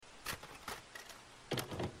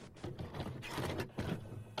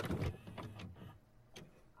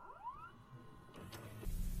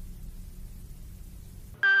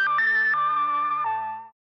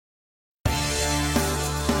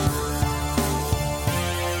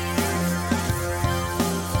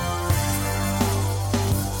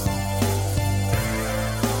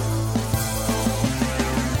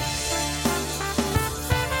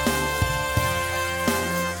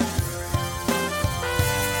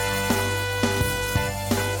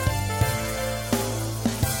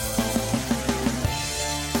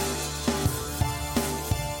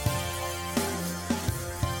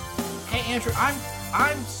Andrew,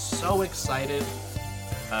 I'm so excited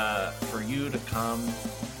for you to come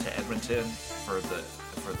to Edmonton for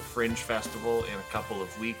the Fringe Festival in a couple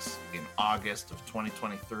of weeks in August of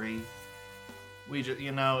 2023. We just,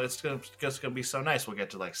 it's just gonna be so nice. We'll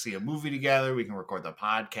get to like see a movie together. We can record the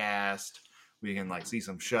podcast. We can like see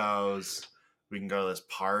some shows. We can go to this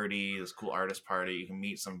party, this cool artist party. You can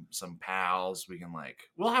meet some pals. We can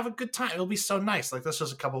we'll have a good time. It'll be so nice. Like, that's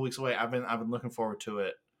just a couple weeks away. I've been looking forward to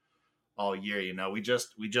it all year. We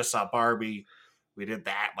just saw Barbie. We did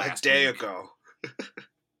that last a day week. ago.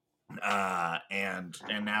 And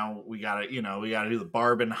now we gotta do the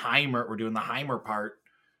Barbenheimer. We're doing the Heimer part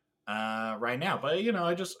right now. But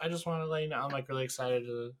I just want to let you know I'm really excited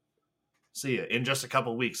to see you in just a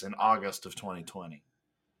couple weeks in August of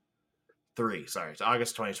 2023. Sorry, it's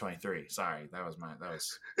August 2023. Sorry, that was.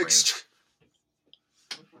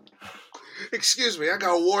 Excuse me, I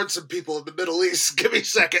gotta warn some people in the Middle East. Give me a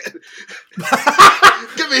second.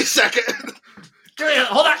 Give me a second.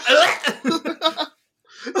 Hold on.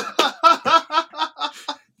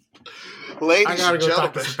 Ladies I gotta and go gentlemen,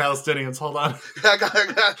 talk to some Palestinians. Hold on. I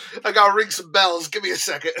gotta ring some bells. Give me a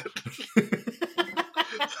second.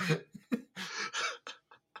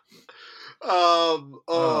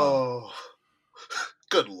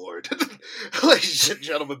 Good Lord. Ladies and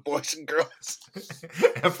gentlemen, boys and girls.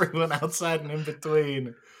 Everyone outside and in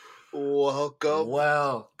between. Welcome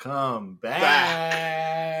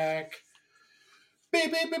back.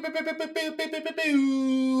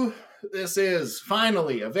 This is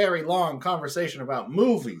finally a very long conversation about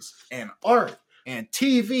movies and art and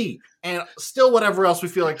TV and still whatever else we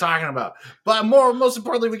feel like talking about. But most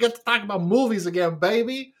importantly, we get to talk about movies again,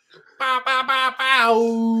 baby. Bow, bow, bow,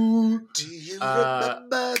 bow. Do you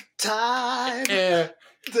remember time? Yeah.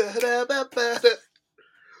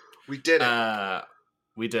 We did it.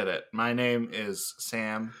 We did it. My name is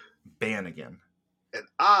Sam Bannigan. And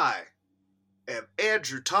I am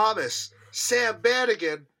Andrew Thomas. Sam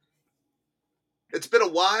Bannigan. It's been a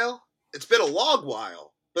while. It's been a long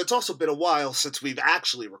while. But it's also been a while since we've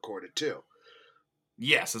actually recorded, too.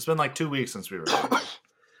 Yes, it's been 2 weeks since we recorded.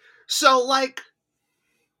 So,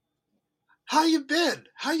 how you been?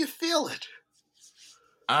 How you feeling?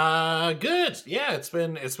 Good. Yeah, it's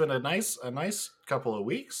been a nice couple of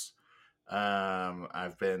weeks.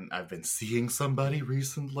 I've been seeing somebody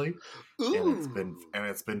recently. Ooh. And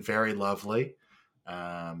it's been very lovely.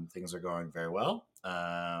 Things are going very well.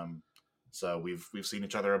 So we've seen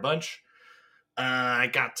each other a bunch. I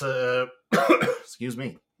got to excuse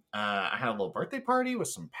me. I had a little birthday party with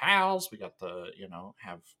some pals. We got to,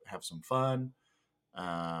 have some fun.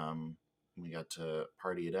 We got to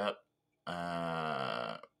party it up.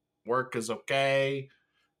 Work is okay.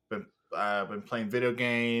 Been playing video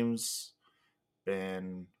games.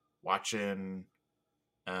 Been watching.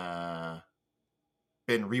 Been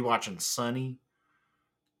rewatching Sunny.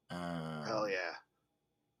 Hell yeah.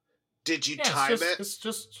 Did you yeah, time it's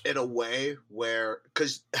just in a way where,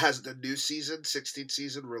 because has the new season, 16th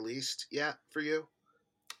season, released yet for you?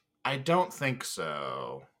 I don't think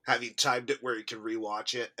so. Have you timed it where you can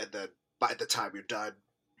rewatch it and then by the time you're done,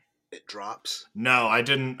 it drops? No, I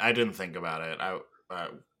didn't think about it.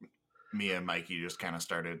 Me and Mikey just kind of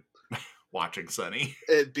started watching Sunny.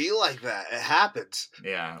 It'd be like that. It happens.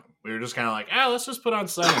 Yeah, we were just kind of let's just put on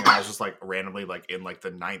Sunny. And I was just randomly in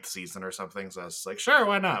the 9th season or something. So I was just sure,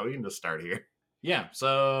 why not? We can just start here. Yeah.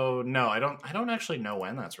 So no, I don't actually know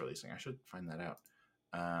when that's releasing. I should find that out.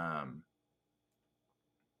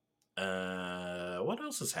 What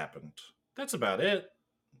else has happened? That's about it.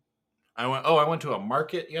 I went to a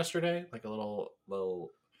market yesterday, a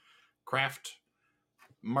little craft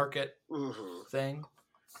market thing.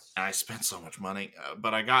 And I spent so much money,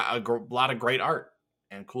 but I got a lot of great art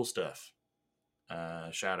and cool stuff.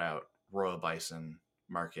 Shout out Royal Bison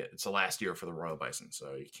Market. It's the last year for the Royal Bison,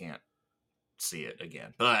 so you can't see it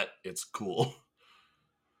again. But it's cool.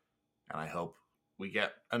 And I hope we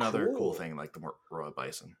get another cool thing like the Royal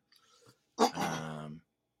Bison.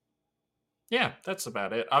 Yeah, that's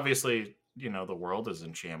about it. Obviously, the world is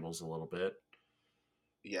in shambles a little bit.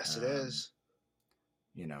 Yes, it is.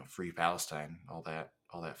 Free Palestine, all that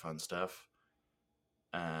fun stuff.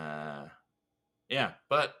 Yeah,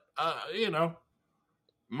 but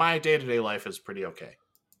my day-to-day life is pretty okay.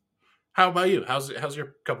 How about you? How's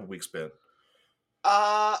your couple weeks been?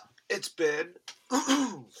 It's been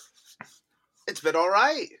it's been all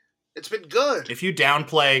right. It's been good. If you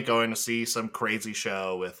downplay going to see some crazy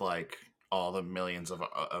show with all the millions of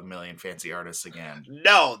a million fancy artists again.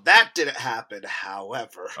 No, that didn't happen.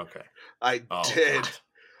 However, okay, I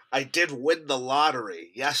did win the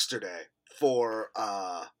lottery yesterday for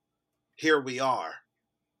Here We Are.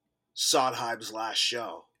 Sondheim's last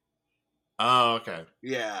show. Oh, okay.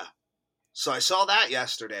 Yeah. So I saw that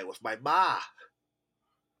yesterday with my ma.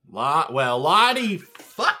 Lottie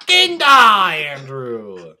fucking die,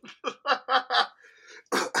 Andrew.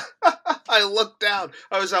 I looked down.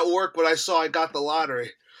 I was at work when I saw I got the lottery.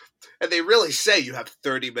 And they really say you have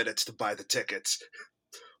 30 minutes to buy the tickets.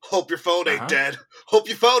 Hope your phone ain't dead. Hope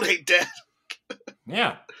your phone ain't dead.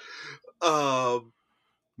 Yeah.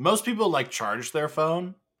 Most people like charge their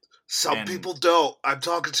phone. Some people don't. I'm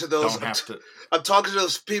talking to those. I'm talking to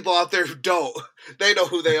those people out there who don't. They know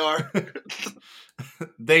who they are.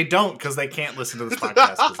 They don't because they can't listen to this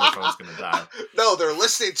podcast because their phone's going to die. No, they're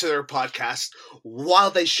listening to their podcast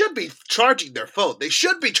while they should be charging their phone. They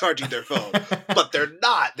should be charging their phone, but they're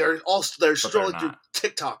not. They're strolling through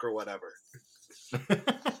TikTok or whatever.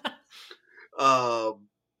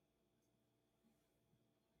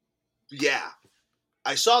 Yeah,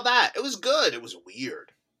 I saw that. It was good. It was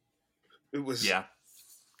weird. It was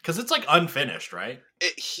because it's like unfinished, right?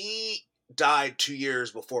 He died 2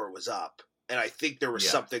 years before it was up. And I think there were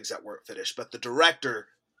some things that weren't finished, but the director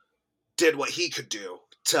did what he could do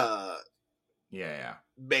to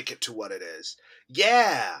make it to what it is.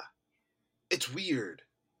 Yeah. It's weird.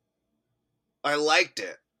 I liked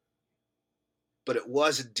it. But it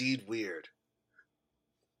was indeed weird.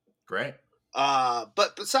 Great.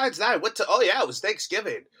 But besides that, I went to, it was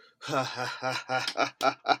Thanksgiving.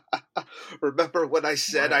 Remember when I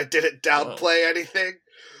said I didn't downplay anything?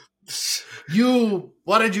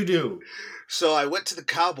 What did you do? So I went to the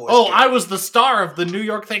Cowboys game. I was the star of the New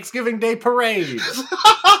York Thanksgiving Day Parade.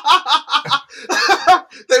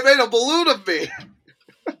 They made a balloon of me.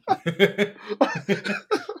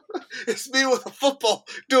 It's me with a football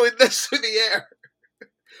doing this in the air.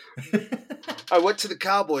 I went to the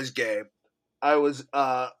Cowboys game. I was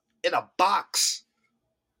in a box.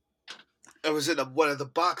 I was in one of the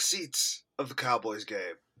box seats of the Cowboys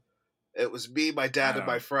game. It was me, my dad, and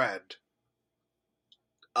my friend.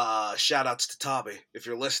 Shout outs to Tommy. If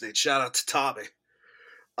you're listening, shout out to Tommy.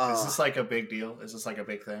 Is this like a big deal? Is this like a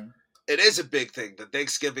big thing? It is a big thing, the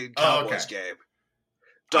Thanksgiving Cowboys game.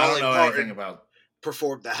 Dolly Parton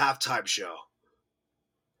performed the halftime show.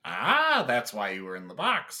 That's why you were in the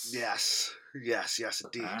box. Yes, indeed.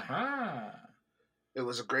 It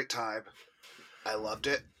was a great time. I loved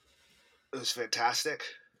it. It was fantastic.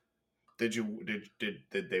 Did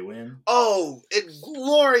they win? Oh, in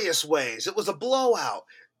glorious ways. It was a blowout.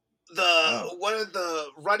 One of the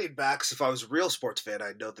running backs, if I was a real sports fan,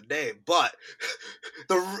 I'd know the name, but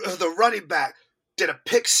the running back did a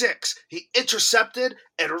pick six. He intercepted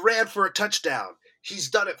and ran for a touchdown. He's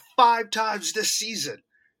done it 5 times this season.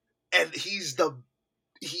 And he is the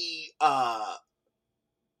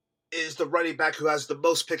running back who has the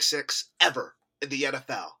most pick six ever in the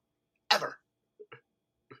NFL. Ever.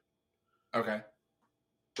 Okay.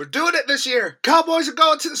 We're doing it this year. Cowboys are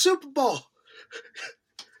going to the Super Bowl.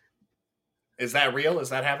 Is that real? Is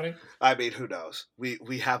that happening? I mean, who knows? We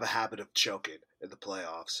have a habit of choking in the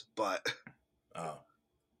playoffs, but... Oh.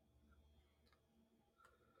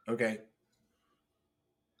 Okay.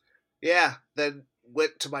 Yeah, then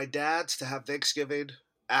went to my dad's to have Thanksgiving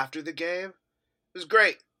after the game. It was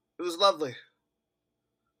great. It was lovely.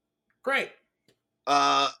 Great.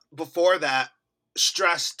 Before that,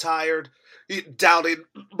 stressed, tired, doubting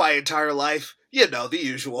my entire life. You know, the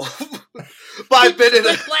usual. But I've been in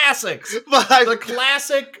the classics. The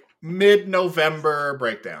classic mid-November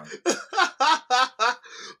breakdown.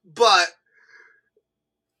 But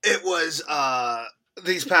it was,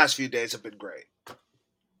 these past few days have been great.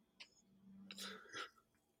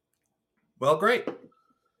 Well, great.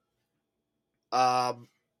 But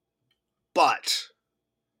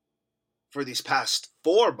for these past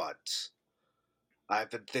 4 months, I've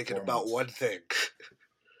been thinking about one thing.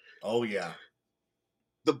 Oh, yeah.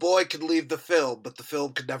 The boy can leave the film, but the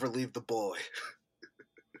film can never leave the boy.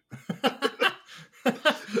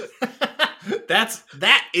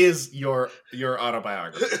 That is your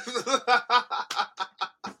autobiography.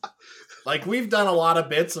 Like, we've done a lot of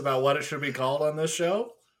bits about what it should be called on this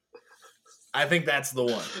show. I think that's the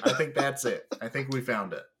one. I think that's it. I think we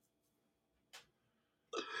found it.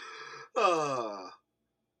 Oh,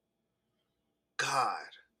 God.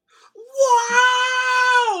 Wow!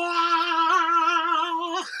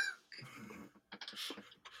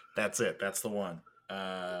 That's it. That's the one.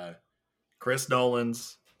 Chris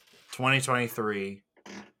Nolan's 2023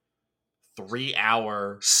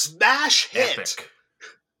 3-hour smash hit. Epic.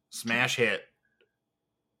 Smash hit.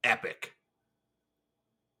 Epic.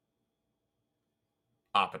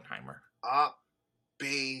 Oppenheimer.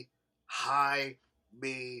 Be high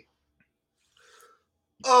me.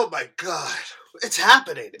 Oh my god. It's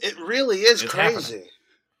happening. It really is It's crazy. happening.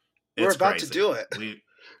 We're It's about crazy. to do it.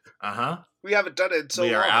 We haven't done it in so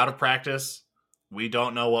long. We are out of practice. We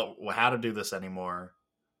don't know how to do this anymore.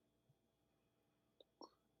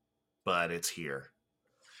 But it's here.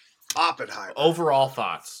 Oppenheimer. Overall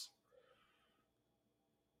thoughts.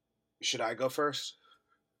 Should I go first?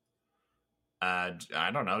 I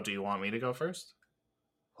don't know. Do you want me to go first?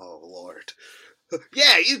 Oh, Lord.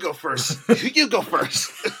 Yeah, you go first. You go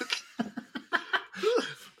first.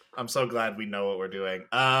 I'm so glad we know what we're doing.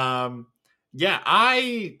 Yeah,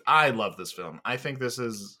 I love this film. I think this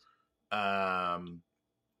is I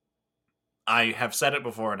have said it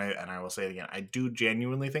before, and I will say it again. I do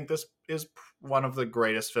genuinely think this is one of the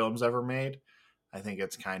greatest films ever made. I think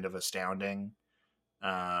it's kind of astounding.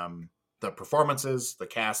 The performances, the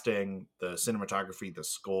casting, the cinematography, the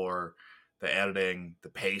score, the editing, the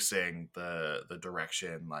pacing, the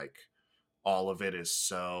direction, like all of it is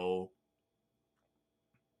so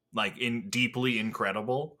like deeply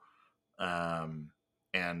incredible,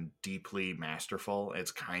 and deeply masterful.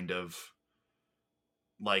 It's kind of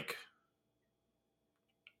like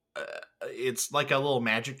it's like a little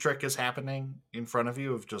magic trick is happening in front of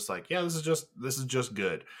you of just like, yeah, this is just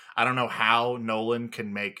good. I don't know how Nolan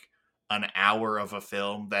can make an hour of a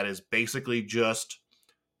film that is basically just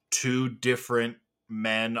two different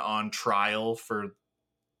men on trial for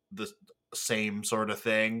the same sort of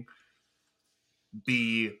thing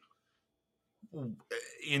be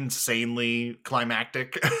insanely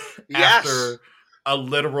climactic. Yes. After a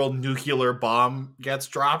literal nuclear bomb gets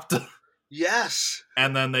dropped. Yes.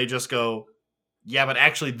 And then they just go, yeah, but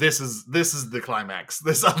actually this is the climax.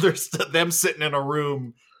 This other them sitting in a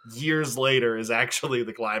room years later is actually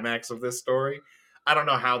the climax of this story. I don't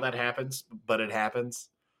know how that happens, but it happens.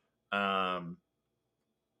 And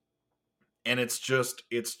it's just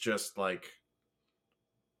like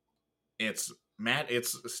it's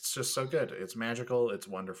just so good. It's magical, it's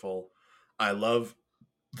wonderful. I love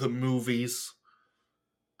the movies.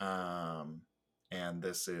 And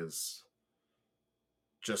this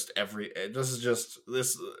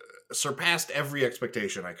surpassed every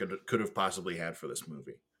expectation I could have possibly had for this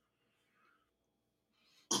movie.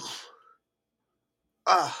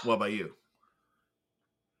 What about you?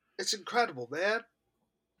 It's incredible, man.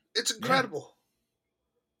 It's incredible.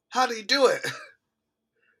 Yeah. How do you do it?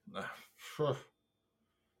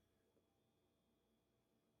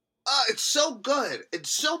 It's so good in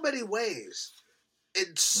so many ways.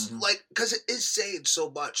 It's like, because it is saying so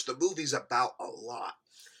much. The movie's about a lot.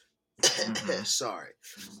 Sorry.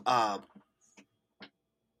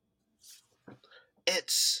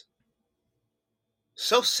 It's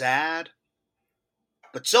so sad,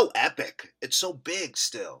 but so epic. It's so big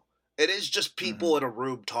still. It is just people in a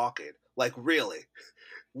room talking. Like, really.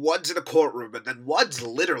 One's in a courtroom, and then one's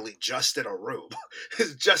literally just in a room.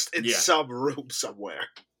 It's just in some room somewhere.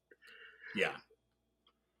 Yeah.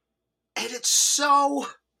 And it's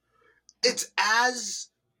as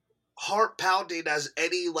heart-pounding as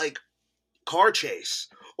any, like, car chase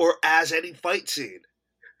or as any fight scene.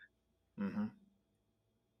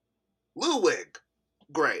 Ludwig,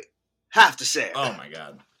 great. Have to say it. Oh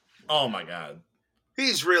my god.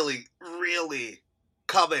 He's really, really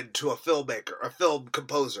coming to a filmmaker, a film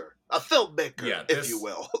composer, a filmmaker, if you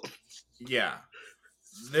will. Yeah.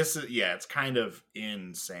 It's kind of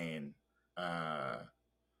insane. I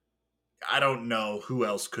don't know who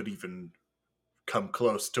else could even come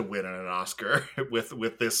close to winning an Oscar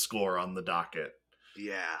with this score on the docket.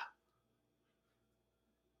 Yeah.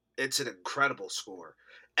 It's an incredible score.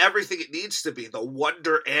 Everything it needs to be, the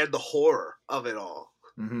wonder and the horror of it all.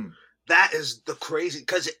 That is the crazy,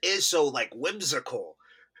 because it is so, like, whimsical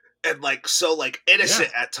and, like, so, like,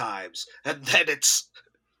 innocent at times. And then it's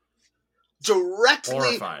directly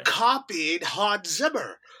horrifying. Copying Hans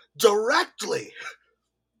Zimmer. Directly.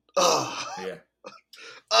 Ugh. Yeah.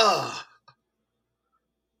 Ugh.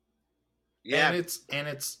 Yeah. And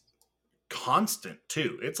it's constant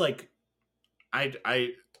too. It's like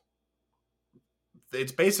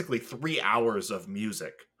it's basically 3 hours of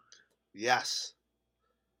music. Yes.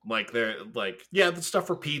 Like they're like, yeah, the stuff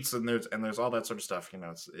repeats and there's all that sort of stuff, you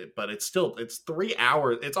know, but it's 3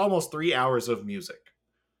 hours. It's almost 3 hours of music.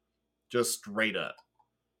 Just straight up.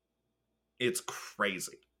 It's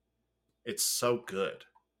crazy. It's so good.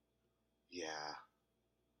 Yeah.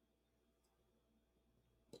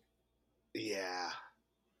 Yeah.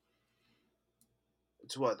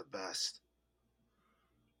 It's one of the best.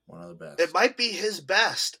 One of the best. It might be his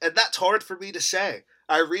best, and that's hard for me to say.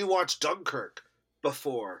 I rewatched Dunkirk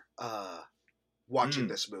before watching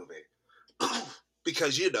this movie.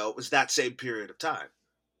 Because, you know, it was that same period of time.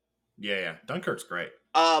 Yeah. Dunkirk's great.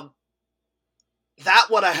 Um, that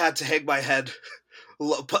one I had to hang my head,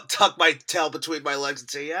 tuck my tail between my legs and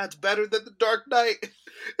say, yeah, it's better than The Dark Knight.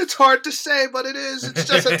 It's hard to say, but it is. It's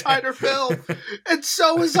just a tighter film. And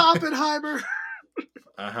so is Oppenheimer.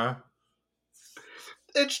 Uh-huh.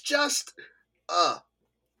 It's just,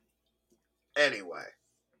 anyway,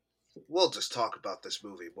 we'll just talk about this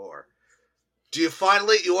movie more. Do you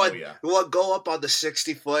finally, you want to go up on the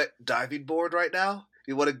 60-foot diving board right now?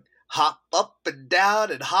 You want to hop up and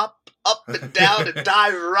down and hop up and down and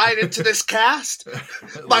dive right into this cast?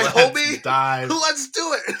 My homie, let's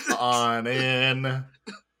do it. On in.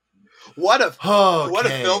 What a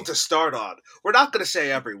film to start on. We're not going to say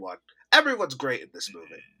everyone. Everyone's great in this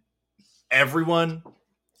movie. Everyone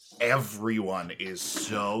is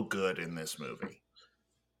so good in this movie.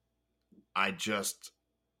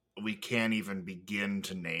 We can't even begin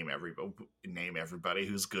to name everybody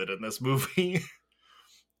who's good in this movie.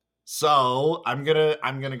 So I'm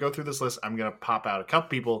gonna go through this list. I'm gonna pop out a couple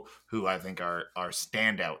people who I think are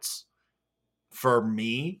standouts for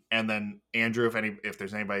me, and then Andrew, if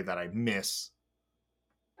there's anybody that I miss,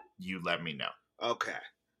 you let me know. Okay.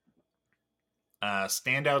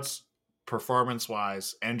 Standouts performance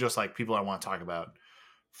wise, and just like people I want to talk about.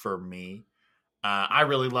 For me, I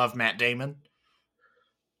really love Matt Damon.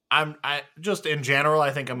 I just in general,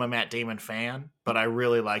 I think I'm a Matt Damon fan, but I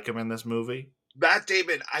really like him in this movie. Matt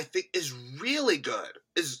Damon, I think, is really good.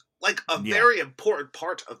 Is like a very important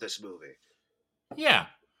part of this movie. Yeah.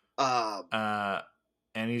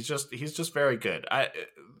 And he's just very good.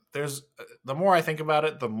 The more I think about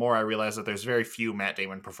it, the more I realize that there's very few Matt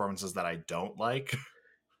Damon performances that I don't like.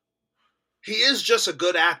 He is just a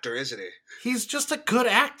good actor, isn't he? He's just a good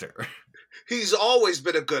actor. He's always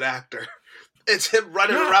been a good actor. It's him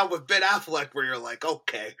running around with Ben Affleck where you're like,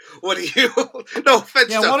 okay, what are you... No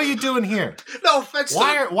offense what are you doing here? No offense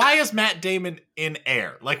Why is Matt Damon in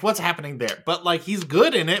Air? Like, what's happening there? But, like, he's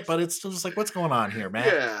good in it, but it's still just like, what's going on here, Matt?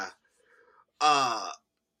 Yeah.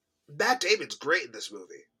 Matt Damon's great in this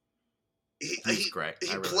movie. He's great.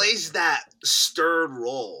 He plays that stern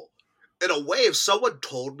role. In a way, if someone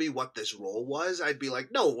told me what this role was, I'd be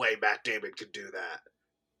like, no way Matt Damon could do that.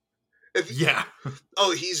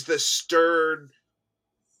 He's the stern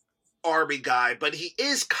army guy, but he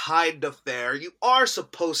is kind of fair. You are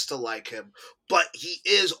supposed to like him, but he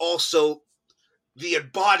is also the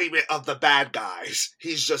embodiment of the bad guys.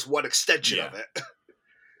 He's just one extension of it.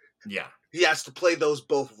 Yeah. He has to play those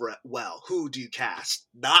both well. Who do you cast?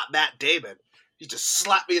 Not Matt Damon. He just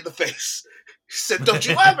slapped me in the face. He said, don't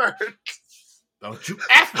you ever! Don't you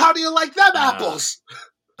ever! How do you like them apples?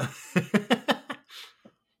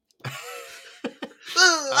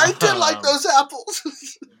 I did like those apples.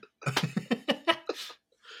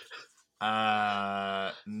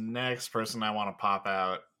 Next person I want to pop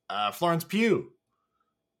out, Florence Pugh.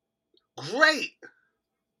 Great.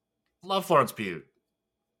 Love Florence Pugh.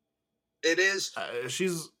 It is.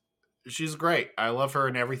 She's great. I love her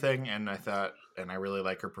in everything, and I really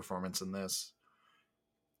like her performance in this.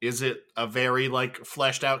 Is it a very like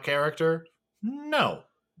fleshed out character? No.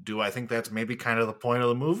 Do I think that's maybe kind of the point of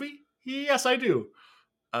the movie? Yes, I do.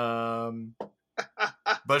 But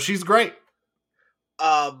she's great.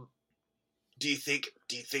 Do you think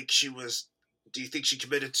she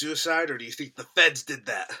committed suicide, or do you think the feds did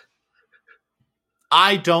that?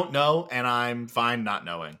 I don't know, and I'm fine not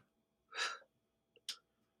knowing.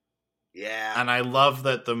 Yeah. And I love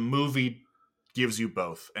that the movie gives you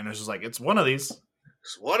both. And it's just like, it's one of these.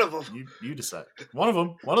 It's one of them. You decide. One of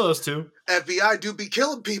them. One of those two. FBI do be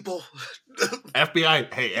killing people.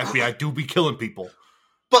 FBI do be killing people.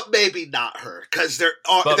 But maybe not her, because there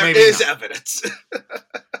is evidence.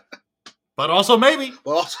 But also maybe.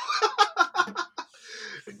 But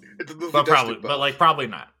probably not. Like probably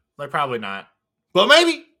not. But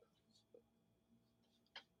maybe.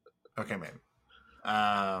 Okay, maybe.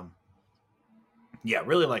 Yeah,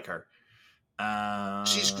 really like her.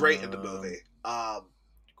 She's great in the movie.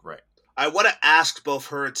 Great. I want to ask both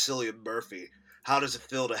her and Cillian Murphy, how does it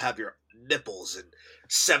feel to have your nipples in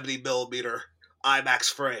 70mm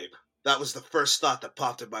IMAX frame? That was the first thought that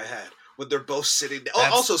popped in my head when they're both sitting.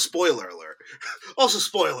 Also, spoiler alert.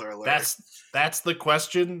 That's the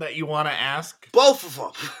question that you want to ask. Both of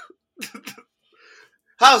them.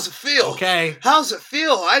 How's it feel? Okay. How's it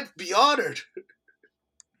feel? I'd be honored.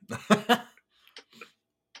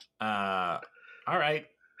 All right.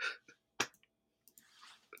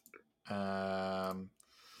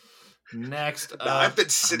 Next now, I've been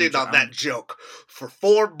sitting on that joke for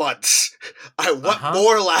 4 months. I want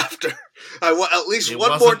more laughter. I want at least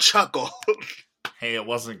one more chuckle. Hey, it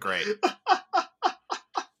wasn't great.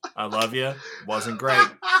 I love you. Wasn't great.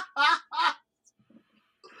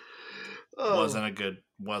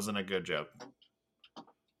 Wasn't a good joke.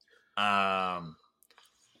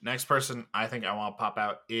 Next person I think I want to pop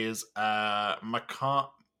out is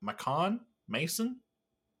Mason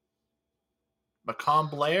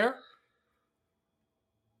Blair.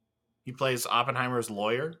 He plays Oppenheimer's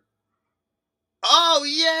lawyer. Oh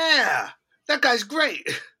yeah, that guy's great.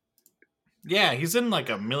 Yeah, he's in like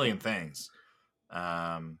a million things.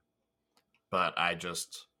 But I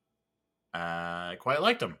just quite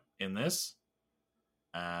liked him in this.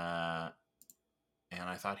 And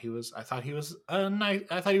I thought he was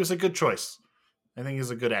a good choice. I think he's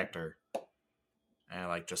a good actor. And I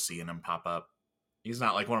like just seeing him pop up. He's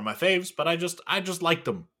not like one of my faves, but I just liked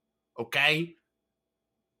him. Okay?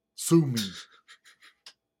 Sue me.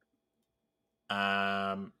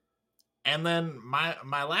 And then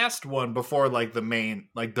my last one before like the main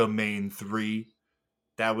three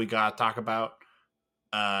that we gotta talk about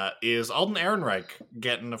is Alden Ehrenreich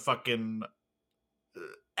getting a fucking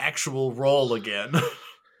actual role again.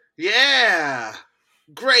 Yeah,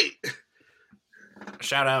 great.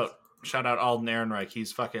 Shout out Alden Ehrenreich.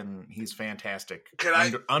 He's fantastic.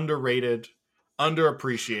 Underrated,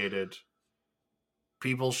 underappreciated.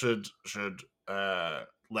 People should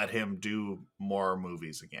let him do more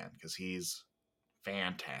movies again because he's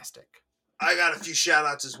fantastic. I got a few shout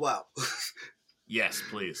outs as well. Yes,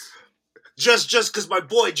 please. Just because my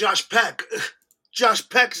boy Josh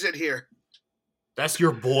Peck's in here. That's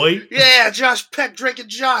your boy? Yeah, Josh Peck, Drake and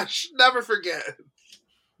Josh. Never forget.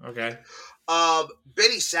 Okay.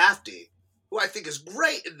 Benny Safdie, who I think is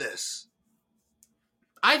great in this.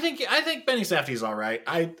 I think Benny Safdie's all right.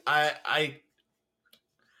 I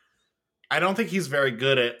don't think he's very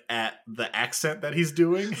good at the accent that he's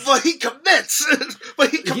doing. But he commits.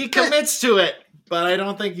 He commits to it, but I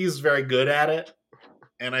don't think he's very good at it.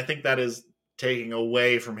 And I think that is taking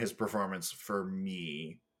away from his performance for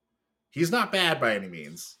me. He's not bad by any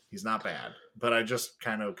means. He's not bad. But I just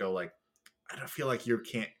kind of go like, I don't feel like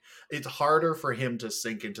it's harder for him to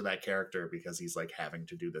sink into that character because he's like having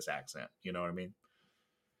to do this accent. You know what I mean?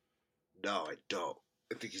 No, I don't.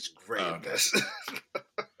 I think he's great in this.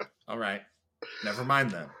 All right. Never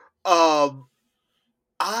mind then.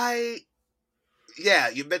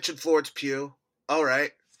 You mentioned Florence Pugh. All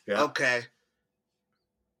right. Yeah. Okay.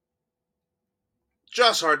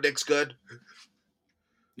 Josh Hartnett's good.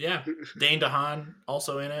 Yeah. Dane DeHaan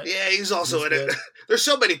also in it. Yeah, he's also in it. There's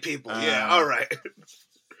so many people. Yeah, all right.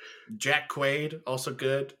 Jack Quaid, also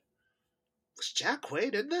good. Was Jack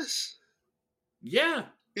Quaid in this? Yeah.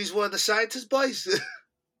 He's one of the scientist boys.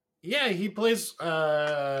 Yeah, he plays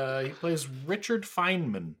Richard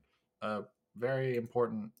Feynman, a very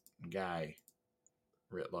important guy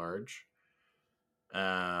writ large.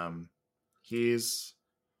 He's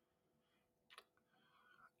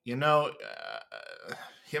he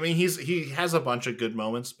has a bunch of good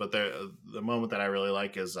moments, but the moment that I really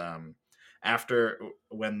like is after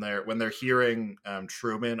when they're hearing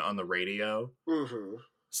Truman on the radio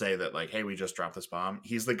say that like, hey, we just dropped this bomb.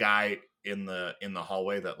 He's the guy in the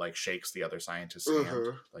hallway that like shakes the other scientist's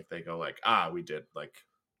hand. Like they go like,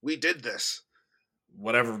 we did this.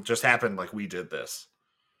 Whatever just happened, like we did this.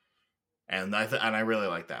 And I really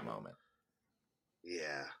like that moment.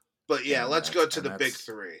 Yeah. But yeah, let's go to the big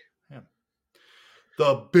three. Yeah.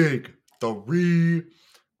 The big three.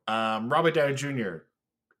 Robert Downey Jr.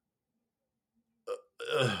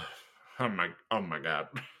 Oh my God.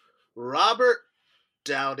 Robert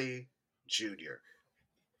Downey Jr.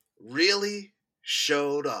 really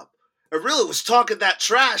showed up. I really was talking that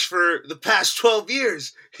trash for the past 12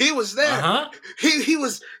 years. He was there. Uh-huh. He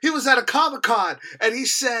was at a Comic-Con, and he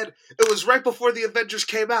said it was right before the Avengers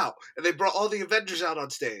came out, and they brought all the Avengers out on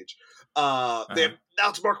stage. They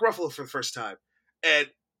announced Mark Ruffalo for the first time,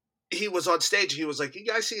 and he was on stage, and he was like, "You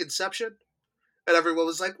guys see Inception?" And everyone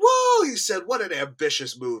was like, "Whoa!" He said, "What an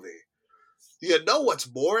ambitious movie." You know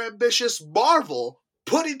what's more ambitious? Marvel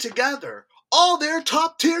putting together all their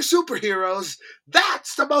top-tier superheroes.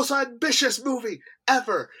 That's the most ambitious movie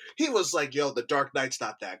ever. He was like, yo, The Dark Knight's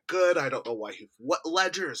not that good. I don't know why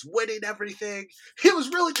Ledger is winning everything. He was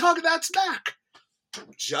really talking that smack.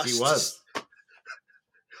 He was.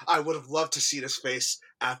 I would have loved to see his face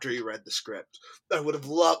after he read the script. I would have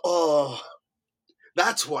loved...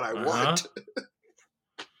 that's what I want.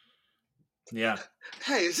 Yeah.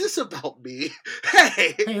 Hey, is this about me?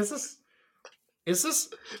 Hey, is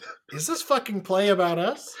this fucking play about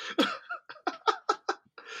us?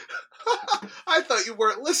 I thought you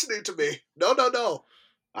weren't listening to me. No.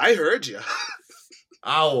 I heard you.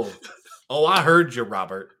 Oh, I heard you,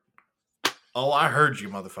 Robert. Oh, I heard you,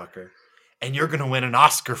 motherfucker. and you're gonna win an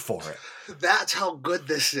Oscar for it. That's how good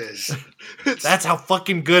this is. That's how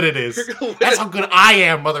fucking good it is. You're That's how good I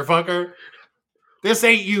am, motherfucker. This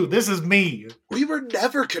ain't you. This is me. We were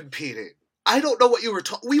never competing. I don't know what you were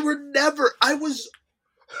talking. We were never. I was,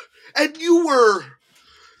 and you were.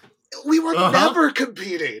 We were never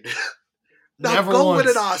competing. Now never go once.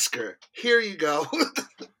 win an Oscar. Here you go.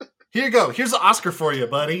 Here you go. Here's an Oscar for you,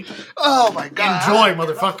 buddy. Oh my god! Enjoy,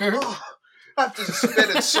 motherfucker. I have to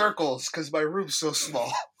spin in circles because my room's so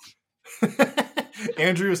small.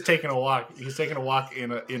 Andrew is taking a walk. He's taking a walk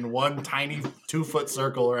in one tiny 2-foot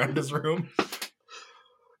circle around his room.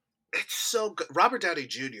 It's so good. Robert Downey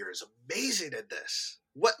Jr. is amazing in this.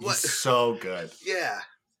 What? He's so good. Yeah.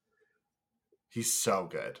 He's so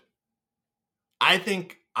good. I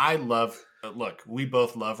think I love... Look, we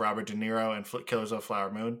both love Robert De Niro and Killers of the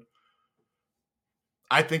Flower Moon.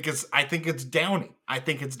 I think it's Downey. I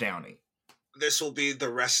think it's Downey. This will be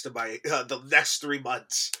the rest of my the next 3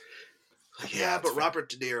 months. Yeah, but Robert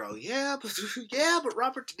De Niro. Yeah, but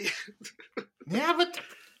Robert De Niro. Yeah, but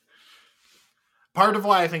part of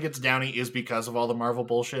why I think it's Downey is because of all the Marvel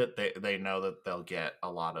bullshit. They know that they'll get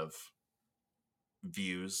a lot of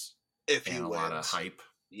views if he and wins. A lot of hype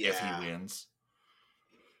if he wins.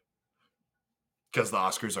 Because the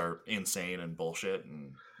Oscars are insane and bullshit,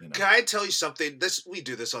 and Can I tell you something? We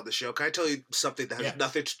do this on the show. Can I tell you something that has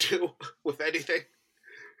nothing to do with anything?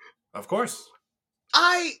 Of course.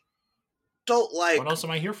 I don't like. What else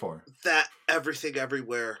am I here for? That Everything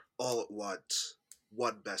Everywhere All at Once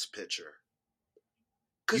won Best Picture.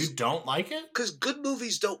 You don't like it? Because good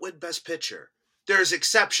movies don't win Best Picture. There's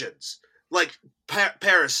exceptions, like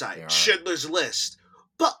Parasite, Schindler's List,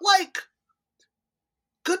 but like.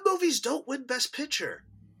 Good movies don't win Best Picture.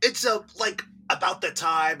 It's about the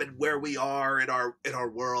time and where we are in our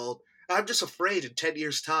world. I'm just afraid in 10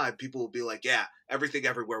 years' time, people will be like, yeah, Everything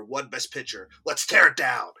Everywhere won Best Picture. Let's tear it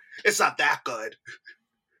down. It's not that good.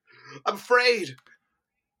 I'm afraid.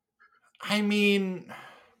 I mean,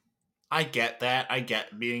 I get that. I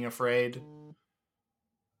get being afraid.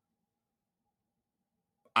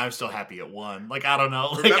 I'm still happy it won. Like, I don't know.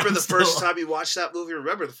 Like, Remember the first time you watched that movie?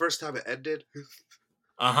 Remember the first time it ended?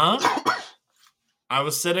 I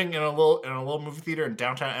was sitting in a little movie theater in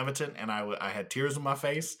downtown Edmonton, and I had tears in my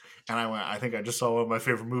face, and I went, I think I just saw one of my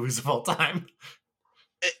favorite movies of all time.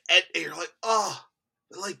 And you're like, oh,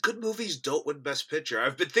 like good movies don't win Best Picture.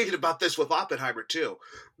 I've been thinking about this with Oppenheimer too.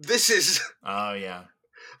 This is oh yeah,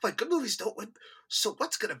 like good movies don't win. So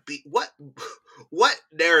what's gonna be what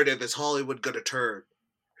narrative is Hollywood gonna turn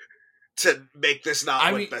to make this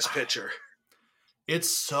not win Best Picture?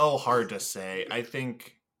 It's so hard to say. I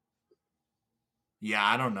think, yeah,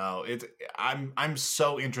 I don't know. I'm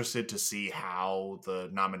so interested to see how the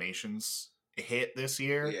nominations hit this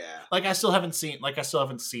year. Yeah, like I still haven't seen like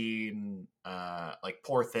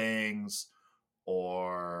Poor Things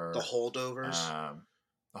or The Holdovers.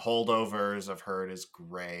 The Holdovers I've heard is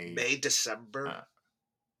great. May, December.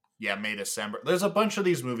 May, December. There's a bunch of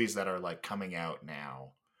these movies that are like coming out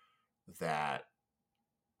now that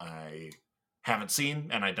I haven't seen,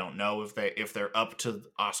 and I don't know if they're up to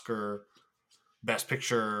Oscar Best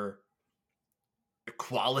Picture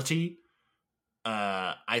quality.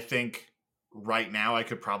 I think right now I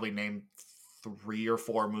could probably name 3 or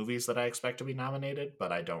 4 movies that I expect to be nominated,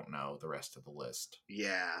 but I don't know the rest of the list.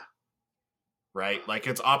 Yeah. Right? Like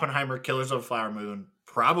it's Oppenheimer, Killers of the Flower Moon,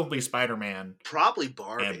 probably Spider-Man, probably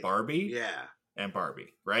Barbie. And Barbie. Yeah. And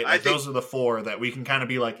Barbie, right? Like those are the 4 that we can kind of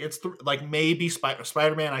be like, it's like maybe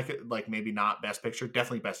Spider-Man. I could like maybe not Best Picture,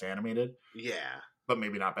 definitely Best Animated. Yeah, but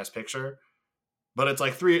maybe not Best Picture. But it's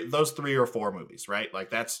like 3 or 4 movies, right?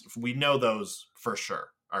 Like we know those for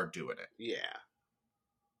sure are doing it. Yeah.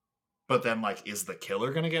 But then like, is The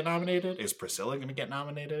Killer going to get nominated? Is Priscilla going to get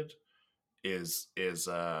nominated? Is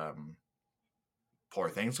Poor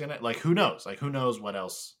Things going to, like, who knows? Like, who knows what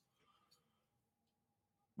else?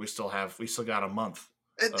 We still got a month.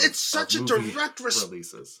 It's such a direct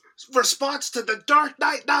releases. Response to The Dark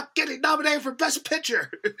Knight not getting nominated for Best Picture.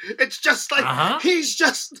 It's just like he's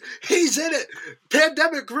in it.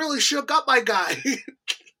 Pandemic really shook up my guy.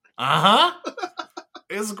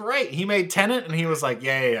 It's great. He made Tenet, and he was like,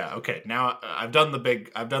 yeah. Okay, now I've done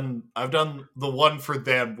the one for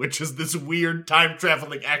them, which is this weird time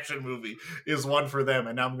traveling action movie. Is one for them,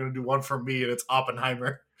 and now I'm going to do one for me, and it's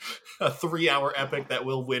Oppenheimer, a 3-hour epic that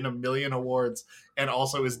will win 1 million awards, and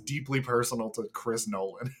also is deeply personal to Chris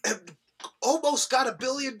Nolan. And almost got $1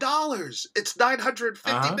 billion. It's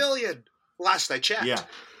 950 million. Last I checked. Yeah.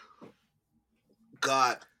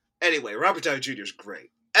 God. Anyway, Robert Downey Jr. is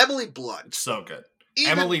great. Emily Blunt. So good.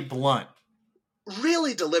 Emily Blunt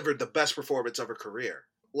really delivered the best performance of her career.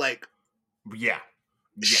 Like, Yeah.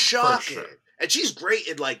 Yeah, Shocking. for sure. And she's great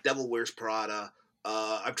in like Devil Wears Prada.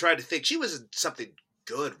 I'm trying to think. She was in something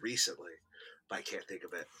good recently, but I can't think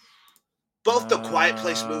of it. Both the Quiet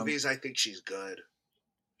Place movies, I think she's good.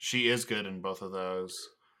 She is good in both of those.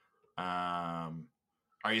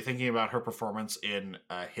 Are you thinking about her performance in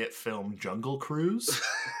a hit film Jungle Cruise?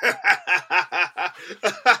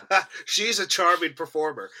 She's a charming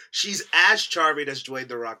performer. She's as charming as Dwayne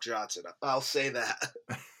 "The Rock" Johnson. I'll say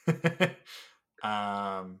that.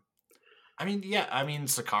 I mean, yeah. I mean,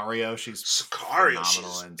 Sicario. She's Sicario. phenomenal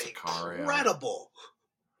She's in Sicario. incredible.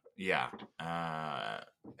 Yeah.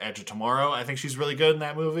 Edge of Tomorrow. I think she's really good in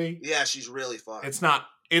that movie. Yeah, she's really fun. It's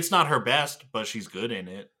not her best, but she's good in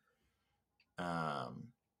it.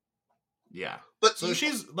 Yeah. But so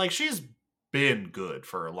she's been good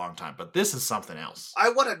for a long time, but this is something else. I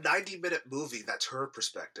want a 90-minute movie that's her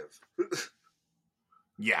perspective.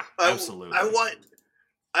 Yeah, absolutely.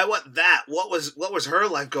 I want that. What was her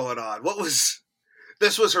life going on?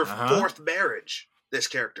 This was her fourth marriage, this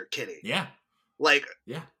character, Kitty. Yeah.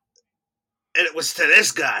 Yeah. And it was to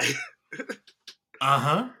this guy.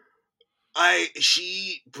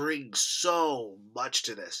 She brings so much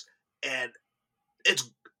to this. And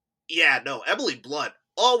Emily Blunt,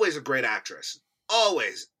 always a great actress.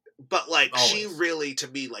 Always. But always. She really, to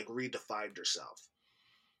me, redefined herself.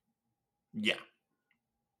 Yeah.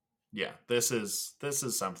 Yeah, this is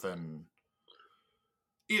something.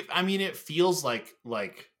 It feels like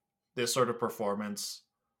this sort of performance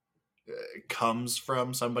comes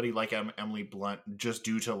from somebody like Emily Blunt, just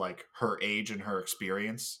due to her age and her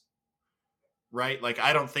experience, right?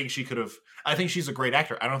 I don't think she could have. I think she's a great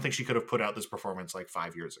actor. I don't think she could have put out this performance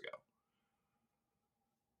 5 years ago.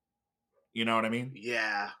 You know what I mean?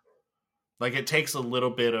 Yeah. It takes a little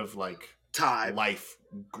bit of time, life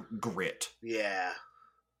grit. Yeah.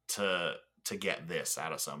 To get this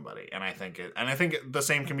out of somebody, and I think the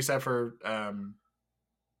same can be said for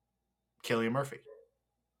Cillian Murphy,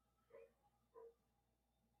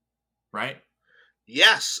 right?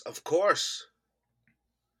 Yes, of course.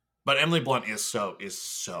 But Emily Blunt is so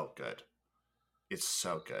good. It's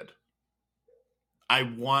so good. I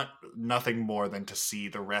want nothing more than to see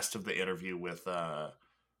the rest of the interview with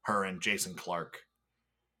her and Jason Clarke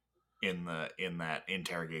in that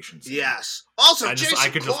interrogation scene. Yes. Also, I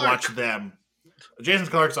could just watch them. Jason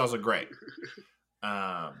Clarke's also great.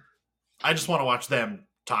 I just want to watch them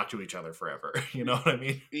talk to each other forever. You know what I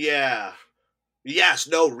mean? Yeah. Yes.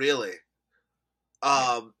 No. Really.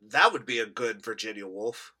 That would be a good Virginia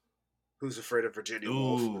Woolf. Who's Afraid of Virginia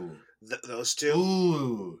Woolf? Those two.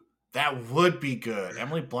 Ooh. That would be good.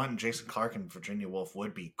 Emily Blunt and Jason Clarke and Virginia Woolf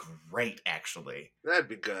would be great, actually. That'd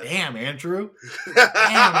be good. Damn, Andrew.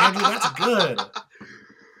 That's good.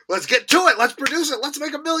 Let's get to it. Let's produce it. Let's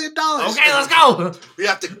make $1 million. Okay, let's go. We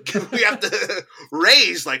have to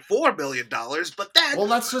raise $4 million, but then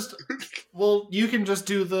you can just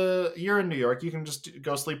do you're in New York. You can just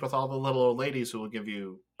go sleep with all the little old ladies who will give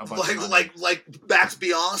you a bunch of money. Like Max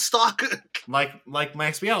Bialystock. like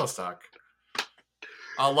Max Bialystock.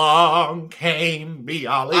 Along came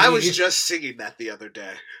Bialy. I was just singing that the other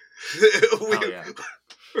day. Hell yeah.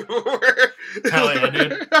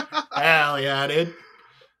 Hell yeah, dude.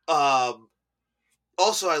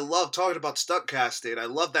 Also, I love talking about stunt casting. I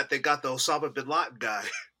love that they got the Osama bin Laden guy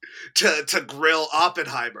to grill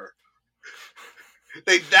Oppenheimer.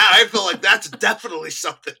 I feel like that's definitely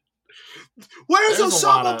something. Where's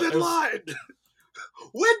Osama bin Laden?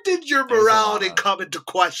 When did your morality come into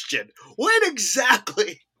question? When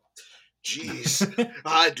exactly? Jeez.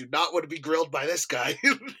 I do not want to be grilled by this guy.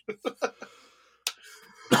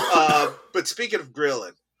 But speaking of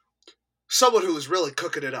grilling, someone who is really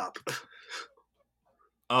cooking it up.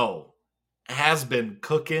 Oh, has been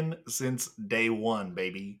cooking since day one,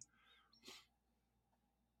 baby.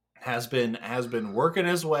 Has been working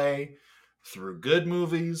his way through good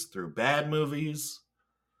movies, through bad movies,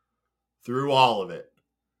 through all of it.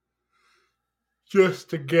 Just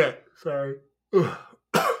to get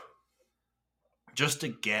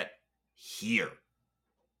here.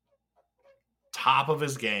 Top of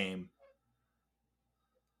his game.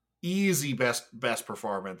 Easy best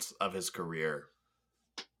performance of his career.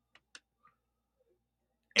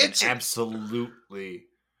 And absolutely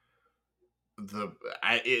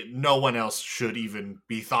no one else should even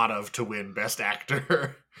be thought of to win Best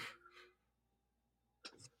Actor.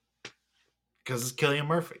 Because it's Cillian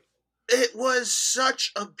Murphy. It was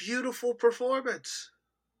such a beautiful performance.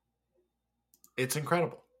 It's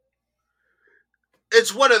incredible.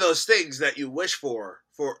 It's one of those things that you wish for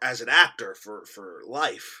as an actor for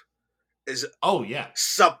life. Is yeah,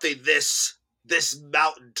 something this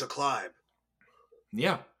mountain to climb.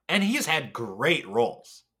 Yeah. And he's had great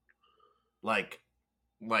roles. Like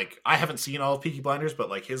I haven't seen all of Peaky Blinders, but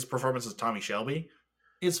like his performance as Tommy Shelby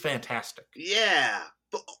is fantastic. Yeah,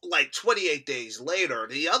 but like 28 Days Later,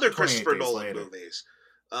 the other Christopher Nolan movies,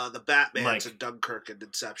 the Batmans and Dunkirk and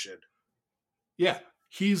Inception. Yeah,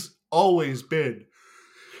 he's always been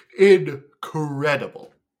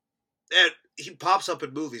incredible. And he pops up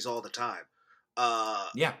in movies all the time.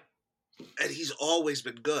 Yeah. And he's always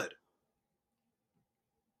been good.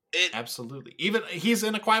 Absolutely. Even he's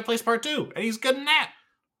in A Quiet Place Part 2, and he's good in that.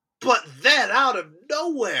 But then out of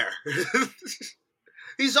nowhere,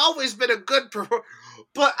 he's always been a good performer.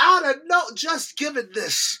 But just given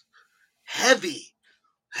this heavy,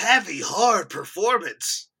 hard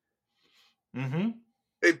performance. Mm-hmm.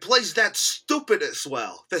 He plays that stupidness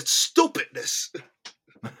well. That stupidness.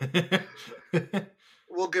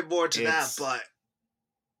 We'll get more to that, but...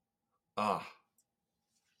 Oh.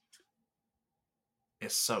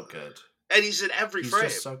 It's so good. And he's in every frame.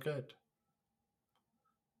 He's just so good.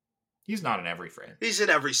 He's not in every frame. He's in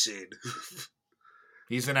every scene.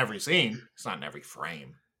 He's in every scene. He's not in every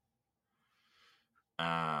frame.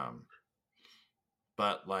 But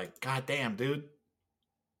like, goddamn, dude.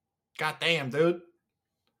 I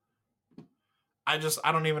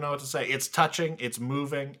don't even know what to say. It's touching. It's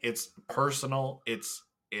moving. It's personal. It's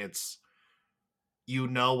you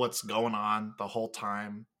know what's going on the whole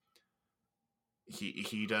time.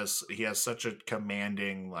 He has such a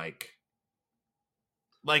commanding like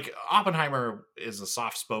Oppenheimer is a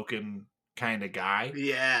soft-spoken kind of guy.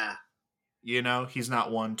 Yeah. You know, he's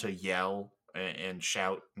not one to yell and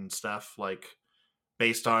shout and stuff like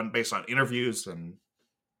based on interviews and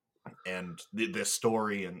this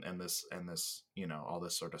story and this you know, all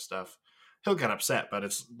this sort of stuff. He'll get upset, but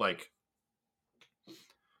it's like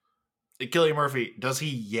Cillian Murphy, does he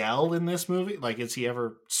yell in this movie? Like, is he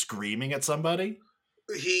ever screaming at somebody?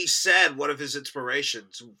 He said one of his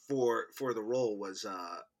inspirations for the role was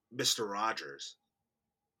Mr. Rogers.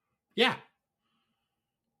 Yeah.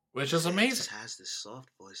 Which is amazing. He just has this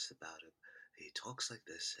soft voice about him. He talks like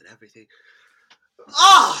this and everything.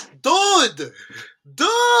 Ah, dude!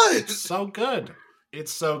 It's so good.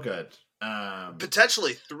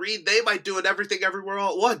 Potentially 3. They might do it Everything Everywhere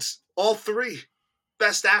All at Once. All 3.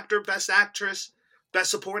 Best actor, best actress, best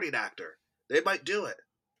supporting actor. They might do it.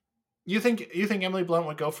 You think Emily Blunt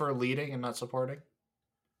would go for leading and not supporting?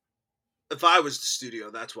 If I was the studio,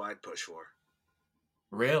 that's what I'd push for.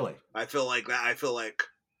 Really? I feel like that. I feel like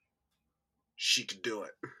she could do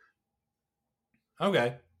it.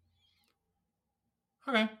 Okay.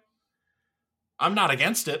 I'm not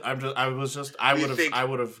against it. I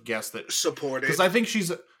would have guessed that supporting, because I think she's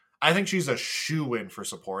a shoo-in for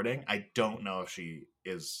supporting. I don't know if she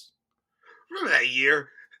is. Remember that year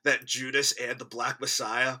that Judas and the Black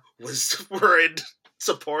Messiah were in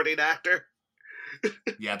supporting actor?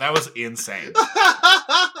 Yeah, that was insane.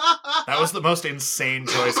 That was the most insane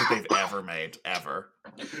choice that they've ever made, ever.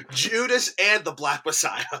 Judas and the Black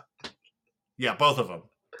Messiah. Yeah, both of them.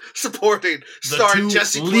 Supporting, starring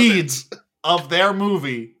Jesse Plemons. Leads of their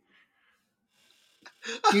movie.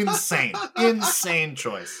 Insane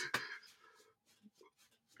choice.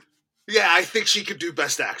 Yeah, I think she could do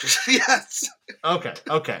Best Actress. Yes. Okay.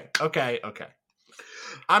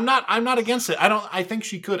 I'm not against it. I think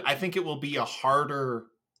she could. I think it will be a harder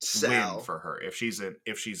win for her if she's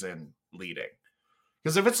in leading.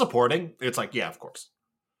 Because if it's supporting, it's like, yeah, of course.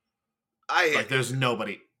 There's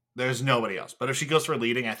nobody else. But if she goes for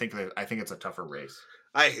leading, I think it's a tougher race.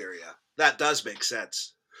 I hear you. That does make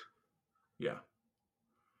sense. Yeah.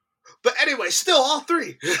 But anyway, still all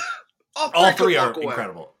 3. all three are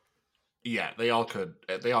incredible. Yeah, they all could.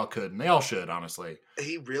 And they all should, honestly.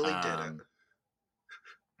 He really did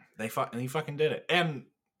it. He fucking did it. And,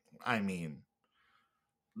 I mean,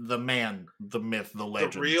 the man, the myth, the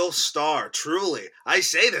legend. The real star, truly. I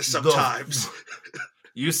say this sometimes.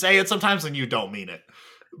 You say it sometimes and you don't mean it.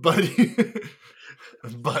 But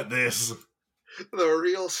this. The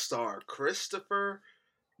real star, Christopher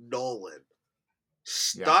Nolan.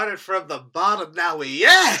 Started from the bottom, now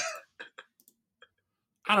yeah!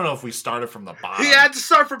 I don't know if we started from the bottom. He had to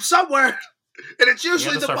start from somewhere, and it's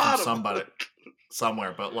usually the bottom. From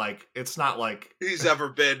somewhere, but like it's not like he's ever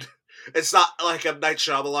been. It's not like M. Night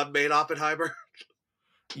Shyamalan made Oppenheimer.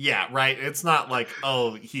 Yeah, right. It's not like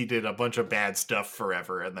he did a bunch of bad stuff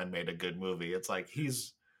forever and then made a good movie. It's like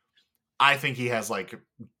I think he has like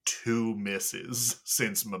 2 misses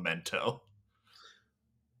since Memento.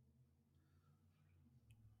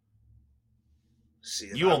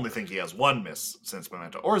 You only think he has 1 miss since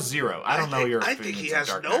Memento, or 0. I don't know your opinions on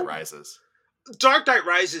Dark Knight Rises. Dark Knight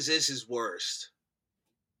Rises is his worst.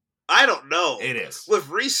 I don't know. It is. With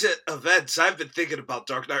recent events, I've been thinking about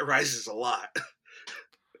Dark Knight Rises a lot.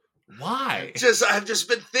 Why? I've just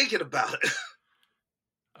been thinking about it.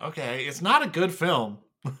 Okay, it's not a good film.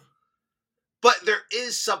 But there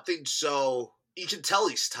is something so... You can tell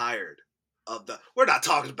he's tired of the... We're not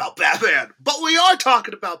talking about Batman, but we are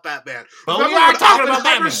talking about Batman. But Remember we are when talking about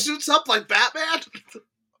Oppenheimer Batman. suits up like Batman?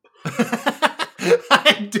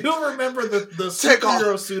 I do remember the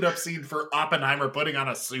superhero suit up scene for Oppenheimer putting on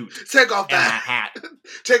a suit. Take off and that a hat.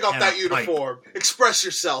 Take off and that a uniform. pipe. Express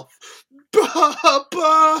yourself. Gonna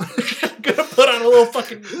put on a little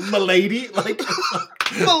fucking milady, like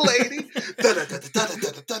milady.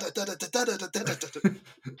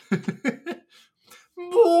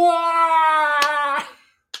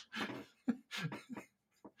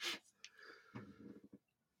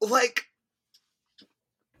 Like,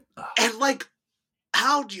 and like,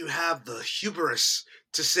 how do you have the hubris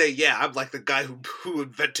to say, yeah, I'm like the guy who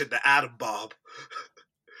invented the atom bomb?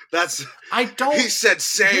 He said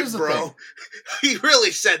same, bro. He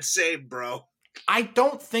really said same, bro. I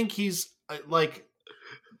don't think he's, like,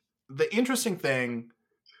 the interesting thing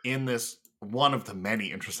in this, one of the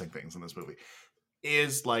many interesting things in this movie,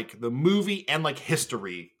 is, like, the movie and, like,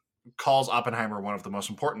 history calls Oppenheimer one of the most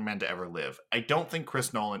important men to ever live. I don't think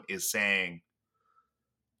Chris Nolan is saying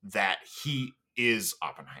that he is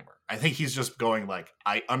Oppenheimer. I think he's just going, like,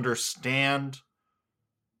 I understand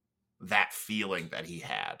that feeling that he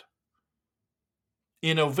had.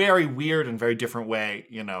 In a very weird and very different way,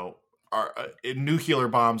 you know, nuclear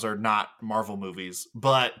bombs are not Marvel movies,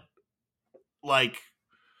 but, like,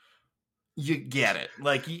 you get it.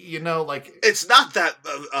 Like, you know, like... It's not that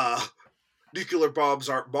nuclear bombs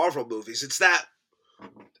aren't Marvel movies. It's that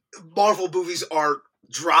Marvel movies aren't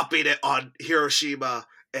dropping it on Hiroshima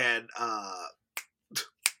and,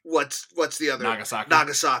 what's the other?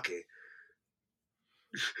 Nagasaki.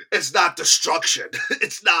 It's not destruction.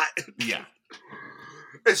 It's not... Yeah.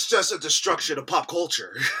 It's just a destruction of pop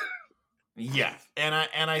culture. Yeah, and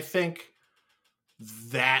I think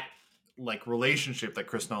that, like, relationship that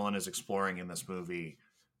Chris Nolan is exploring in this movie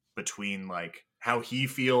between, like, how he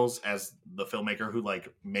feels as the filmmaker who,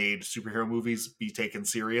 like, made superhero movies be taken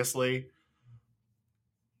seriously,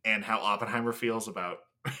 and how Oppenheimer feels about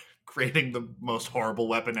creating the most horrible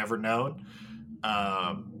weapon ever known,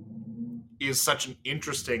 is such an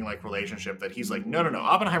interesting, like, relationship that he's like, no,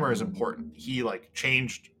 Oppenheimer is important. He, like,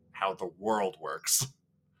 changed how the world works.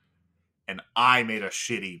 And I made a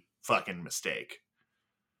shitty fucking mistake.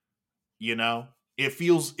 You know?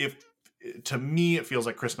 To me, it feels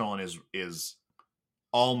like Chris Nolan is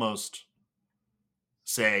almost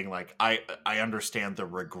saying, like, I understand the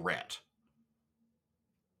regret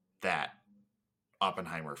that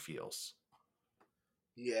Oppenheimer feels.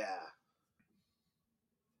 Yeah.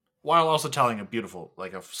 While also telling a beautiful,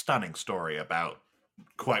 like, a stunning story about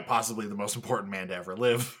quite possibly the most important man to ever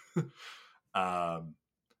live.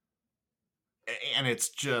 And it's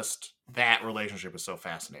just, that relationship is so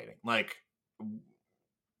fascinating. Like,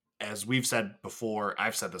 as we've said before,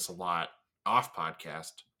 I've said this a lot off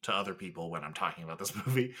podcast to other people when I'm talking about this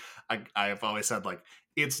movie. I've always said, like,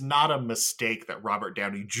 it's not a mistake that Robert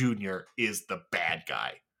Downey Jr. is the bad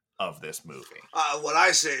guy of this movie. What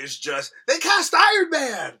I say is just, they cast Iron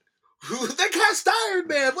Man! They cast Iron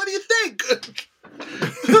Man! What do you think?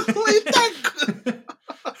 What do you think?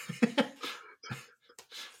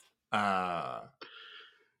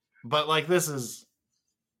 But, like, this is,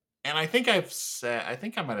 and I think I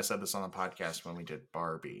might have said this on the podcast when we did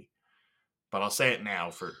Barbie, but I'll say it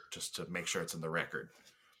now just to make sure it's in the record.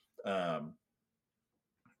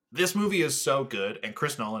 This movie is so good, and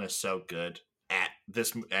Chris Nolan is so good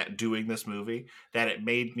at doing this movie, that it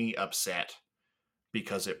made me upset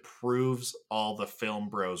because it proves all the film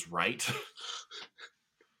bros right.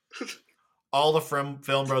 All the film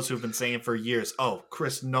bros who've been saying for years, oh,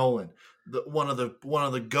 Chris Nolan, one of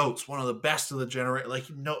the goats, one of the best of the generation. Like,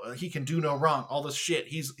 no, he can do no wrong. All this shit,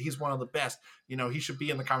 he's one of the best. You know, he should be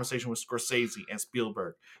in the conversation with Scorsese and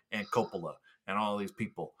Spielberg and Coppola and all these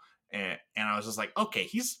people. And I was just like, okay,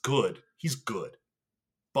 he's good,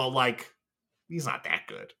 but, like, he's not that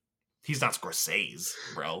good. He's not Scorsese,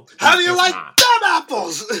 bro. How do you like them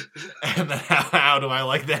apples? And then how do I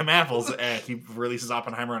like them apples? And he releases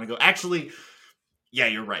Oppenheimer and I go, actually, yeah,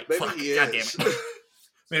 you're right. Maybe Fuck, he God is. damn it.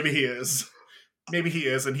 Maybe he is. Maybe he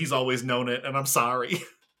is, and he's always known it, and I'm sorry.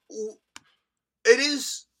 It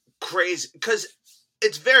is crazy, because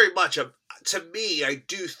it's very much to me, I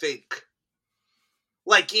do think,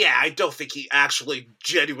 like, yeah, I don't think he actually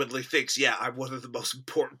genuinely thinks, yeah, I'm one of the most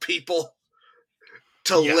important people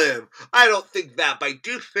to live. I don't think that, but I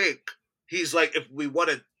do think he's like, if we want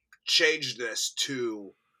to change this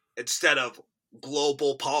to instead of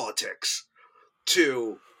global politics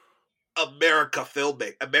to American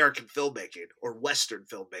filmmaking or Western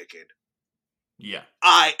filmmaking. Yeah.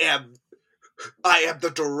 I am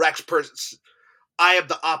the direct person. I am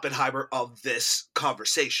the Oppenheimer of this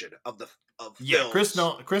conversation of films.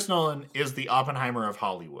 Chris Nolan is the Oppenheimer of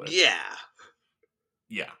Hollywood. Yeah.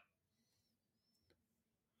 Yeah.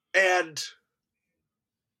 And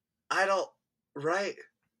right?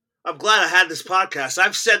 I'm glad I had this podcast.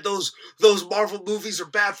 I've said those Marvel movies are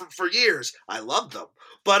bad for years. I love them.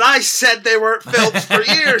 But I said they weren't films for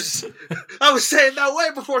years. I was saying that way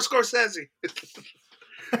before Scorsese.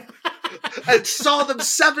 I saw them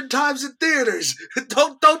 7 times in theaters.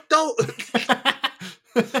 Don't.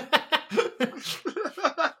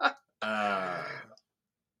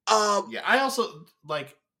 Yeah, I also,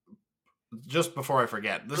 like, just before I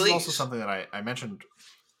forget, this Please. is also something that I mentioned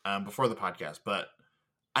before the podcast, but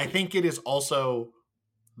I think it is also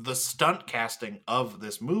the stunt casting of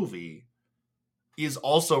this movie is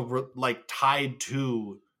also tied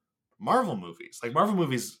to Marvel movies. Like, Marvel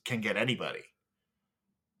movies can get anybody.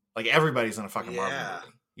 Like, everybody's in a fucking Marvel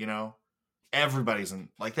movie, you know? Everybody's in,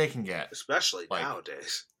 like, they can get... Especially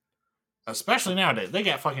nowadays. They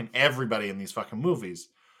get fucking everybody in these fucking movies.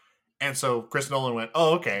 And so Chris Nolan went,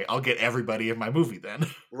 oh, okay, I'll get everybody in my movie then.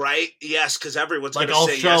 Right? Yes, because everyone's going to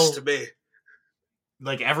say yes to me.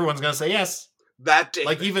 Like, everyone's going to say yes. Matt Damon.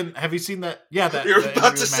 Like, even, have you seen that? Yeah, that you're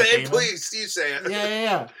about to say it, please. You say it.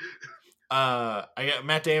 Yeah.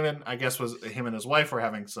 Matt Damon, I guess, was him and his wife were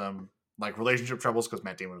having some, like, relationship troubles because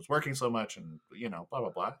Matt Damon was working so much and, you know, blah, blah,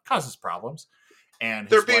 blah. Causes problems. And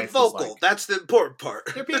they're being vocal. That's the important part.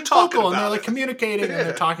 They're being vocal and they're, like, communicating and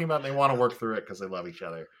they're talking about it and they want to work through it because they love each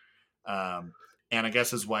other. And I guess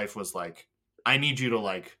his wife was like, I need you to,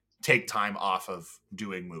 like, take time off of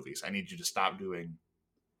doing movies. I need you to stop doing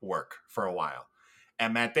work for a while.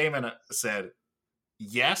 And Matt Damon said,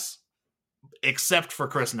 yes, except for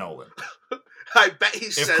Chris Nolan. I bet he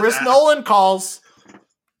said that. If Chris Nolan calls,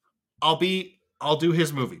 I'll do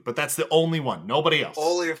his movie. But that's the only one. Nobody else.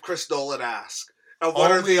 Only if Chris Nolan asks. And what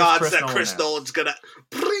are the odds that Chris Nolan's gonna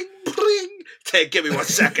bring? Give me 1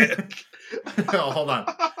 second. Oh, hold on.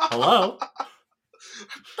 Hello?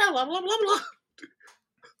 Blah, blah, blah, blah.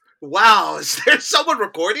 Wow, is there someone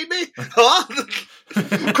recording me? Huh?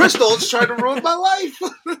 Chris Nolan's trying to ruin my life.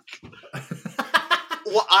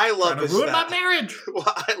 What I love is ruin my marriage.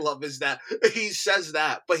 What I love is that he says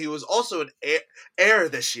that, but he was also an heir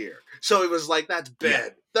this year. So he was like, that's Ben. Yeah.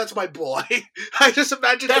 That's my boy. I just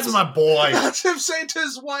imagine that's my boy. That's him saying to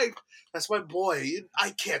his wife, that's my boy.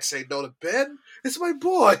 I can't say no to Ben. It's my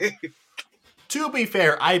boy. To be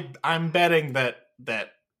fair, I'm betting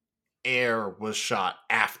that Air was shot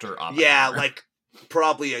after Oppenheimer. Yeah, like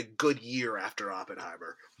probably a good year after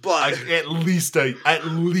Oppenheimer. But at least a year but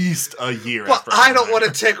after Oppenheimer. I don't want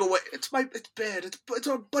to take away it's Ben. It's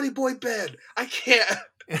our buddy boy Ben. I can't.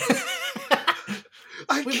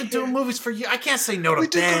 We've been doing movies for years. I can't say no to Ben. We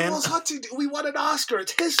did Good Will's Hunting. We won an Oscar.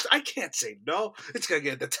 It's his. I can't say no. It's gonna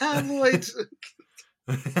get in the tabloids.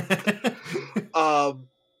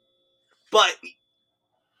 But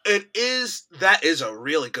that is a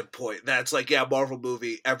really good point. That's like, yeah, Marvel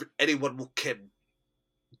movie. Anyone can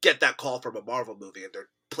get that call from a Marvel movie, and their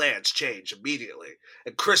plans change immediately.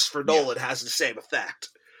 And Christopher Nolan has the same effect.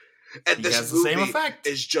 And this movie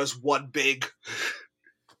is just one big.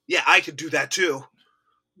 Yeah, I can do that too.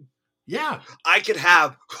 Yeah, I could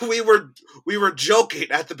have. We were joking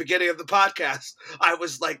at the beginning of the podcast. I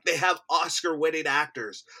was like, they have Oscar-winning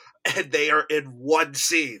actors, and they are in one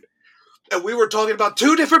scene. And we were talking about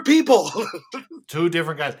 2 different people. 2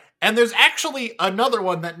 different guys. And there's actually another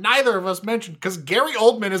one that neither of us mentioned, because Gary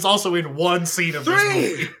Oldman is also in one scene of 3. this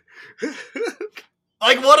movie.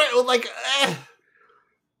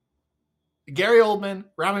 Gary Oldman,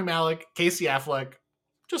 Rami Malek, Casey Affleck,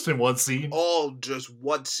 just in one scene. All just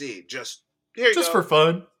one scene. Just here you go. Just for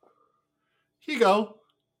fun. Here you go.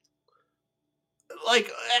 Like,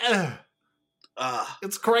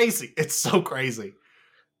 it's crazy. It's so crazy.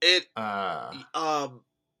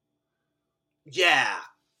 Yeah,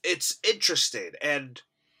 it's interesting, and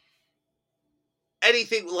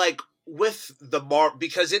anything like with the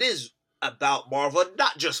because it is about Marvel, and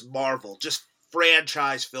not just Marvel, just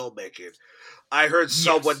franchise filmmaking. I heard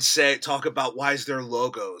someone talk about, why is there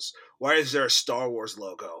logos? Why is there a Star Wars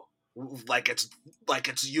logo? Like it's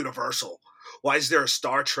Universal. Why is there a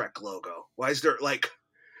Star Trek logo? Why is there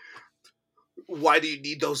why do you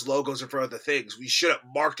need those logos in front of the things? We shouldn't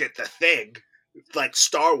market the thing like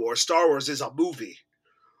Star Wars. Star Wars is a movie.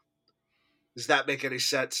 Does that make any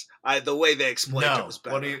sense? The way they explained it was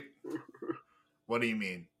better. What do you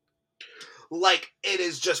mean? like it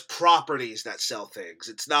is just properties that sell things.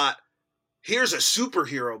 It's not, here's a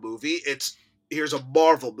superhero movie, here's a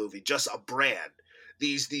Marvel movie, just a brand.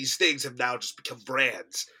 These things have now just become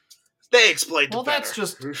brands. They explained it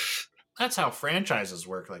better. That's how franchises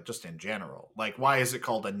work, like, just in general. Like, why is it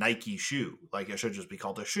called a Nike shoe? Like, it should just be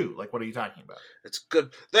called a shoe. Like, what are you talking about? It's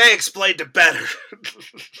good. They explained it better.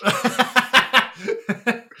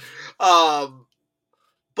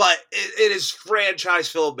 But it is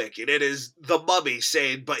franchise filmmaking. It is The Mummy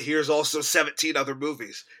saying, but here's also 17 other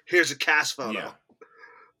movies. Here's a cast photo.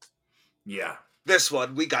 Yeah. This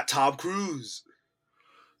one, we got Tom Cruise.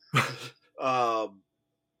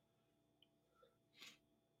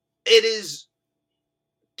 It is.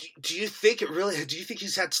 Do you think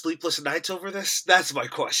he's had sleepless nights over this? That's my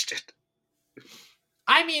question.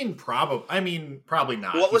 Probably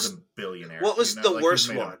not. He's a billionaire. What was the worst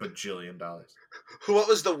he's made one? $1 bajillion. What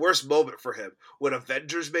was the worst moment for him? When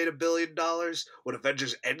Avengers made $1 billion? When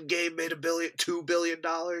Avengers Endgame made $2 billion?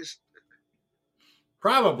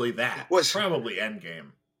 Probably that. Probably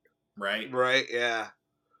Endgame, right? Right. Yeah.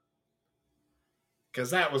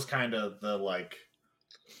 Because that was kind of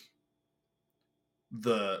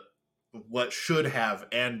what should have,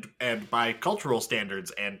 and by cultural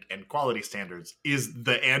standards and quality standards, is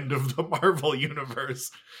the end of the Marvel universe.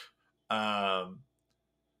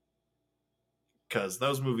 Because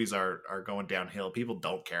those movies are going downhill. People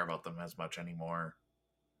don't care about them as much anymore.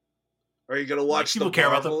 Are you gonna watch people the care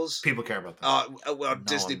Marvels? About them? People care about them. On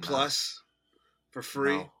Disney Plus for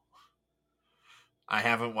free. No. I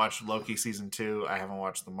haven't watched Loki season 2. I haven't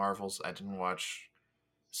watched the Marvels. I didn't watch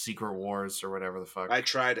Secret Wars or whatever the fuck. I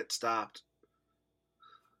tried it, stopped.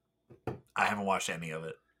 I haven't watched any of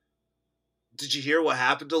it. Did you hear what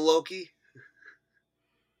happened to Loki?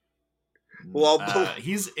 Well,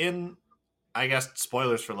 he's in, I guess,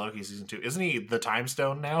 spoilers for Loki season 2. Isn't he the Time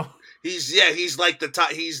Stone now? He's like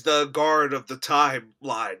he's the guard of the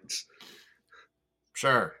timelines.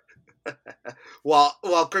 Sure. While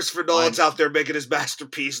Christopher Nolan's out there making his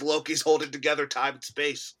masterpiece, Loki's holding together time and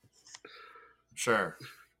space. Sure.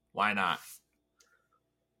 Why not?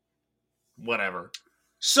 Whatever.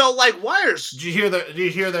 So, wires. Did you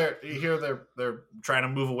hear they're trying to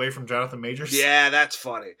move away from Jonathan Majors? Yeah, that's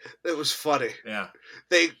funny. It was funny. Yeah.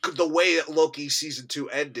 The way that Loki season 2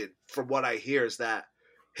 ended, from what I hear, is that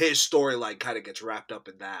his storyline kind of gets wrapped up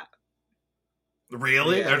in that.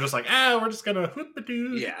 Really? Yeah. They're just like, we're just gonna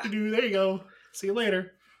whoop-a-doo, yeah. There you go. See you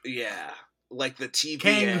later. Yeah. Like the TVA.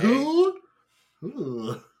 Kang who?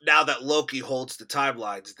 Ooh. Now that Loki holds the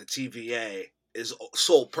timelines, the TVA, his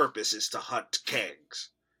sole purpose is to hunt Kangs.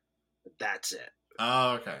 That's it.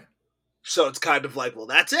 Oh, okay. So it's kind of like, well,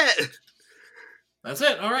 that's it. That's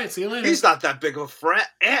it. All right, see you later. He's not that big of a threat.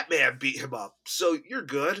 Ant-Man beat him up, so you're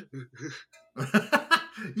good.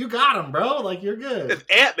 You got him, bro. Like, you're good. If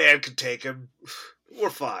Ant-Man can take him, we're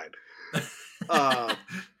fine. Yeah,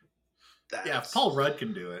 if Paul Rudd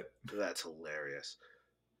can do it. That's hilarious.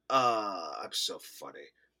 I'm so funny.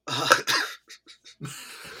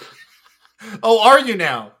 Oh, are you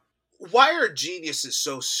now? Why are geniuses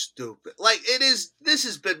so stupid? This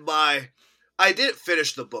has been I didn't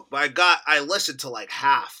finish the book, but I listened to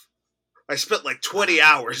half. I spent 20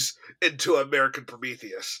 hours into American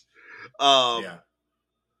Prometheus. Yeah.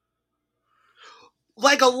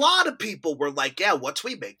 A lot of people were like, yeah, once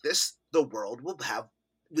we make this, the world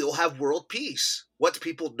we'll have world peace. Once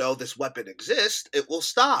people know this weapon exists, it will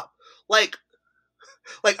stop.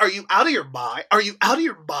 Are you out of your mind? Are you out of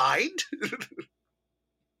your mind?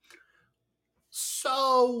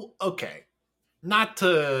 So, okay. Not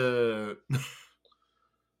to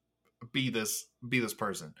be this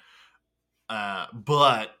person.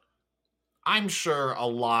 But I'm sure a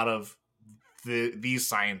lot of these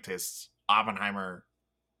scientists, Oppenheimer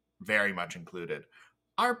very much included,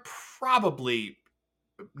 are probably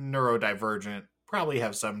neurodivergent, probably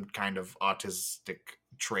have some kind of autistic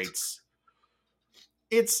traits.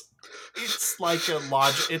 It's like a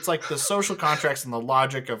logic. It's like the social contracts and the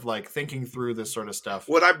logic of thinking through this sort of stuff.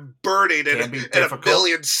 When I'm burning in a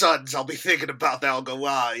billion suns, I'll be thinking about that. I'll go,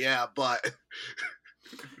 wow, yeah, but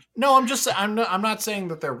no, I'm not saying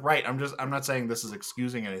that they're right. I'm not saying this is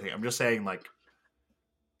excusing anything. I'm just saying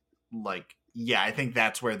yeah, I think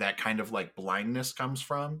that's where that kind of blindness comes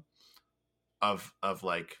from. Of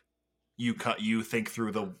you think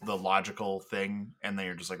through the logical thing, and then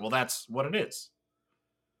you're just like, well, that's what it is.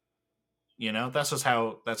 That's just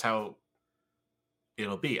how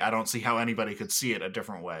it'll be. I don't see how anybody could see it a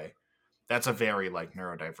different way. That's a very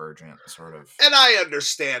neurodivergent sort of. And I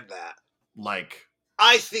understand that.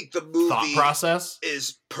 I think the movie thought process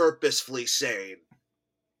is purposefully saying,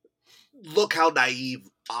 look how naive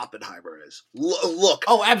Oppenheimer is. Look.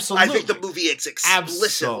 Oh, absolutely. I think the movie is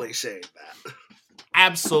explicitly saying that.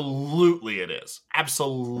 Absolutely it is.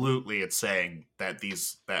 Absolutely it's saying that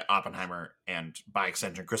that Oppenheimer and, by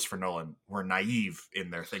extension, Christopher Nolan were naive in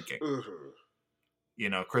their thinking. Mm-hmm. You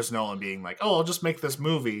know, Chris Nolan being like, oh, I'll just make this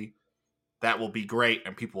movie that will be great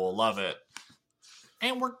and people will love it.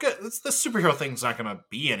 And we're good. The superhero thing's not going to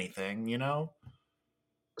be anything, you know?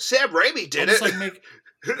 Sam Raimi did it. Like,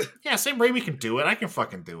 yeah, Sam Raimi can do it. I can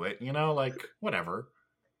fucking do it, you know? Like, whatever.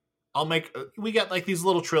 We got like these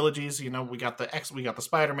little trilogies, you know, we got the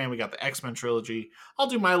Spider-Man, we got the X-Men trilogy. I'll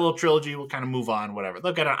do my little trilogy, we'll kind of move on, whatever.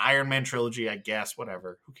 They'll get an Iron Man trilogy, I guess,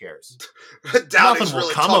 whatever. Who cares? Downey's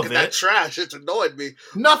really talking that trash. It's annoyed me.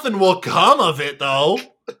 Nothing will come of it, though.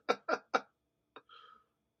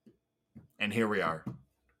 And here we are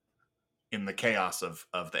in the chaos of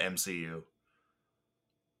the MCU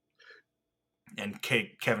and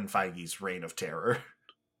Kevin Feige's reign of terror.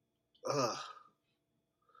 Ugh.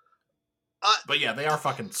 But yeah, they are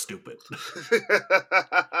fucking stupid.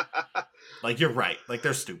 Like, you're right. Like,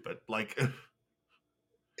 they're stupid. Like,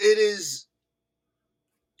 it is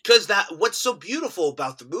because what's so beautiful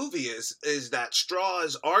about the movie is that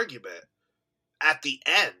Straw's argument at the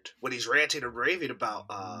end when he's ranting and raving about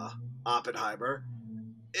Oppenheimer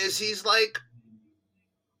is he's like,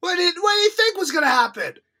 what do you think was going to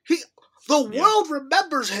happen? The world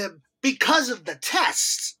remembers him because of the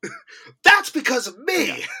tests. That's because of me.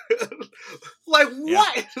 Yeah. Like,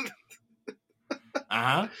 what?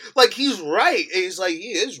 Uh-huh. Like, he's right. He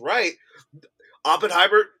is right.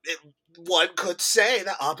 Oppenheimer, one could say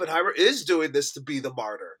that Oppenheimer is doing this to be the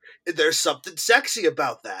martyr. And there's something sexy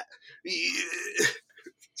about that.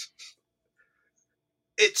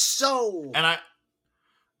 It's so... And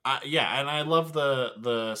I love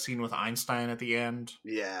the scene with Einstein at the end.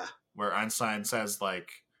 Yeah. Where Einstein says, like,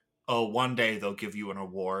 oh, one day they'll give you an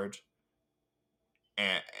award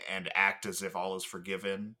and act as if all is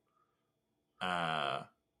forgiven. But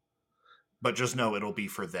just know it'll be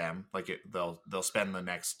for them. Like, they'll spend the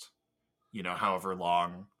next, you know, however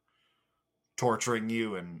long torturing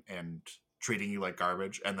you and treating you like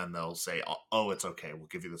garbage. And then they'll say, oh, it's okay. We'll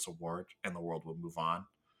give you this award and the world will move on.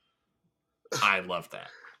 I love that.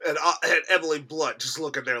 And Emily Blunt just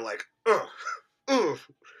looking there like, ugh, ugh.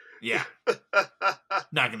 Yeah.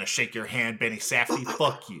 Not gonna shake your hand, Benny Safdie.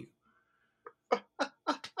 Fuck you.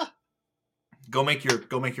 Go make your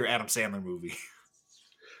Adam Sandler movie.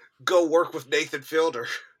 Go work with Nathan Fielder.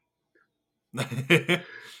 What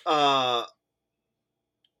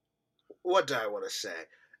do I want to say?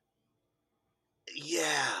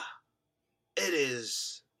 Yeah. It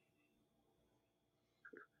is.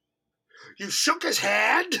 You shook his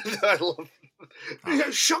hand? I love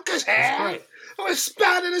You shook his hand. I was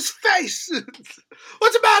spat in his face.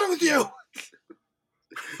 What's the matter with you?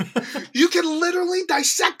 You can literally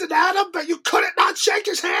dissect an atom, but you couldn't not shake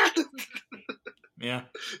his hand. Yeah.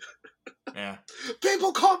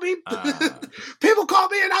 People call me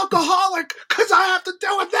an alcoholic because I have to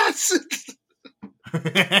deal with this.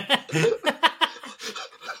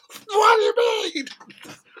 What do you mean?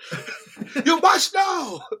 You must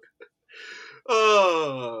know.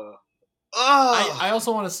 I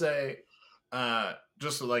also want to say,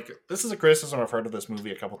 just like, this is a criticism I've heard of this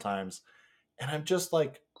movie a couple times, and I'm just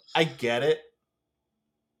like, I get it,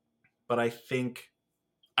 but I think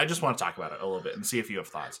I just want to talk about it a little bit and see if you have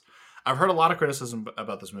thoughts. I've heard a lot of criticism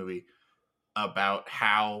about this movie about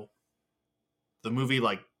how the movie,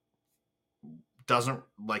 like, doesn't,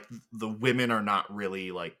 like, the women are not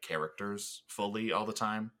really, like, characters fully all the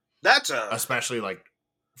time. Especially, like,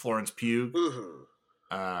 Florence Pugh.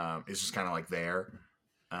 Mm-hmm. Is just kind of, like, there.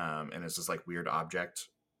 And it's this, like, weird object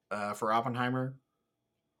for Oppenheimer.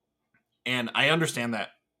 And I understand that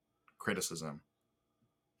criticism.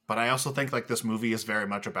 But I also think, like, this movie is very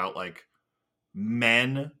much about, like,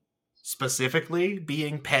 men specifically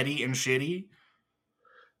being petty and shitty.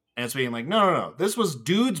 And it's being like, no. This was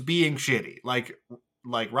dudes being shitty. Like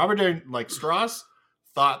Strauss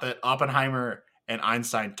thought that Oppenheimer and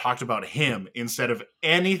Einstein talked about him instead of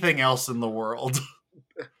anything else in the world.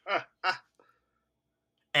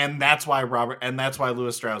 And that's why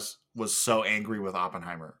Louis Strauss was so angry with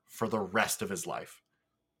Oppenheimer for the rest of his life.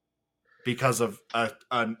 Because of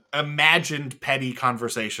an imagined petty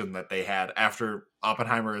conversation that they had after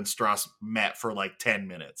Oppenheimer and Strauss met for like 10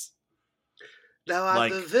 minutes. Now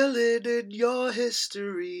I'm the villain in your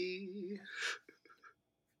history.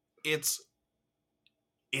 It's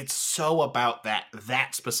so about that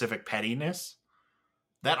specific pettiness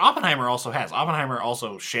that Oppenheimer also has. Oppenheimer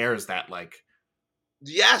also shares that, like,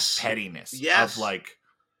 yes, pettiness. Yes. Of, like,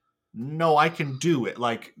 no, I can do it.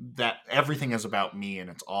 Like that, everything is about me, and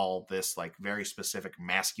it's all this like very specific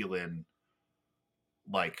masculine,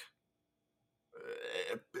 like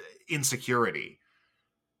insecurity.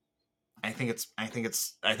 I think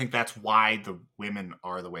that's why the women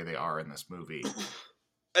are the way they are in this movie.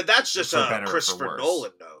 And that's just For a better or for Christopher worse.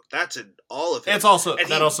 Nolan note. That's in all of his. It's also and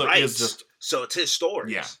that he also writes, is just so it's his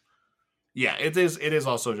stories. yeah. Yeah, it is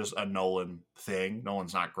also just a Nolan thing.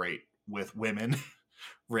 Nolan's not great with women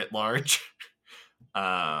writ large.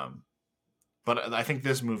 But I think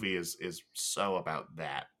this movie is so about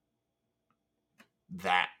that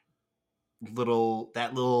little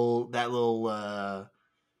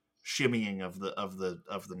shimmying of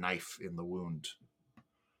the knife in the wound.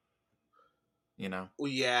 You know? Well,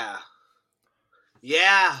 yeah.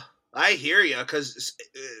 Yeah, I hear you, because,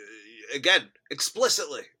 again,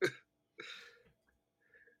 explicitly.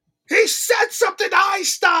 He said something to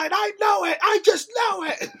Einstein! I know it! I just know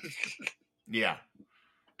it! Yeah.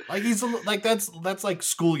 Like, he's, like, that's like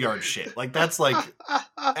schoolyard shit. Like, that's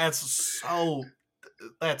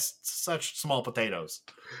such small potatoes.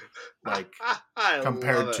 Like,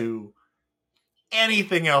 compared to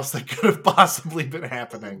anything else that could have possibly been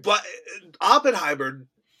happening. But Oppenheimer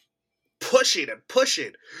pushing and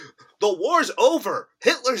pushing. The war's over.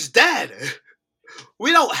 Hitler's dead.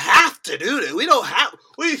 We don't have to do this. We don't have.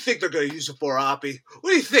 What do you think they're going to use it for, Oppie? What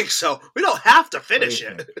do you think so? We don't have to finish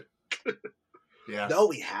it. Yeah. No,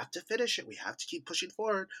 we have to finish it. We have to keep pushing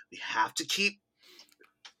forward. We have to keep.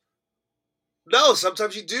 No,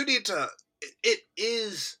 sometimes you do need to. It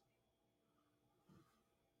is.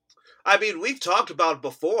 I mean, we've talked about it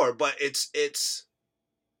before, but it's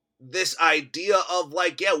this idea of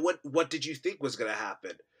like, yeah, what did you think was going to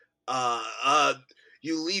happen?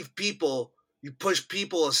 You leave people, you push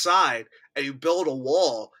people aside, and you build a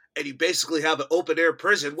wall, and you basically have an open air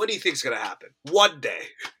prison. What do you think's going to happen? One day,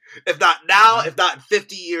 if not now, if not in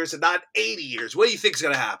 50 years, and not in 80 years, what do you think's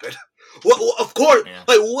going to happen? Well, of course,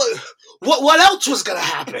 like what else was going to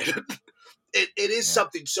happen? It is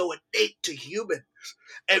something so innate to humans,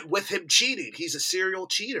 and with him cheating, he's a serial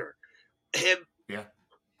cheater. Yeah.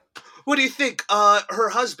 What do you think? Her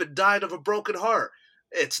husband died of a broken heart.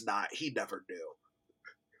 It's not. He never knew.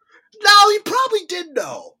 No, he probably did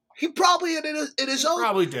know. He probably in his own.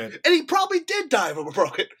 Probably did, and he probably did die of a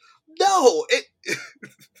broken. No,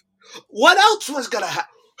 what else was gonna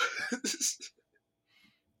happen?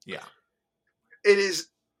 Yeah. It is.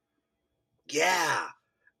 Yeah.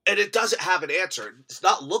 And it doesn't have an answer. It's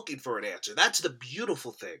not looking for an answer. That's the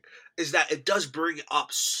beautiful thing, is that it does bring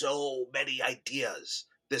up so many ideas,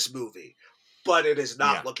 this movie, but it is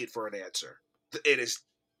not looking for an answer.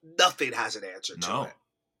 Nothing has an answer to it.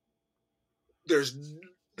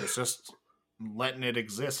 It's just letting it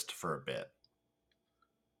exist for a bit.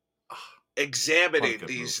 Examining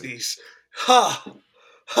these,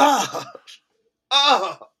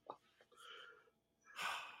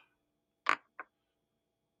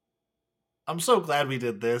 I'm so glad we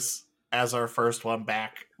did this as our first one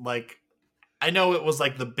back. Like, I know it was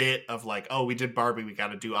like the bit of like, oh, we did Barbie, we got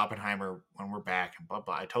to do Oppenheimer when we're back, and blah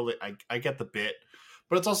blah. I get the bit,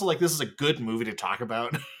 but it's also like this is a good movie to talk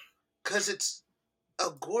about because it's a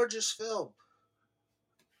gorgeous film.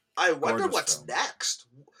 I wonder what's next.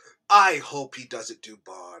 I hope he doesn't do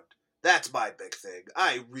Bond. That's my big thing.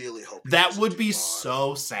 I really hope that would be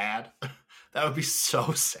so sad. That would be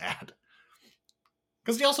so sad.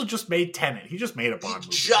 Because he also just made Tenet. He just made a Bond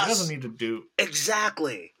movie. He doesn't need to do...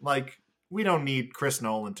 Exactly. Like, we don't need Chris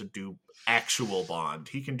Nolan to do actual Bond.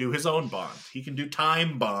 He can do his own Bond. He can do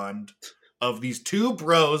Time Bond of these two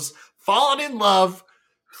bros falling in love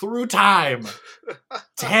through time.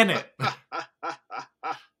 Tenet.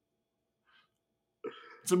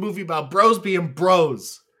 It's a movie about bros being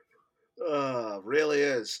bros. Really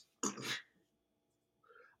is.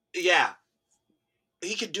 Yeah.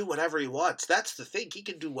 He can do whatever he wants. That's the thing. He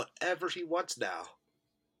can do whatever he wants now.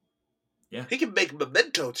 Yeah. He can make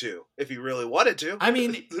Memento too, if he really wanted to. I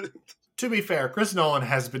mean, to be fair, Chris Nolan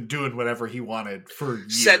has been doing whatever he wanted for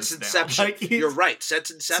years since inception. Like, you're right. Since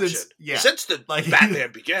inception. Since the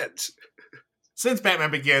Batman Begins. Since Batman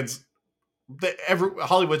Begins,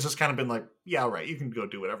 Hollywood's just kind of been like, yeah, all right, you can go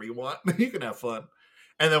do whatever you want. You can have fun.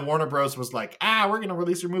 And then Warner Bros. Was like, we're going to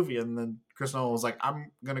release your movie. And then Chris Nolan was like,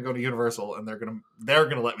 I'm going to go to Universal, and they're going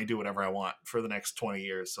to let me do whatever I want for the next 20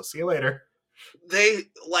 years. So see you later. They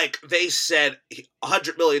said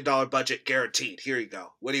 $100 million budget guaranteed. Here you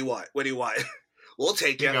go. What do you want? What do you want? We'll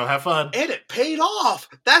take it. Go have fun. And it paid off.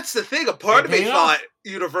 That's the thing. A part of me thought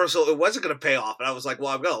Universal, it wasn't going to pay off. And I was like, well,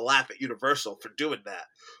 I'm going to laugh at Universal for doing that.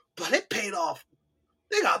 But it paid off.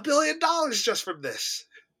 They got $1 billion just from this.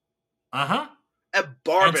 Uh-huh. And And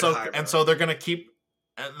Barbenheimer. so they're gonna keep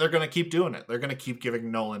doing it. They're gonna keep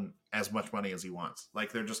giving Nolan as much money as he wants.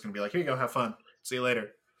 Like they're just gonna be like, here you go, have fun. See you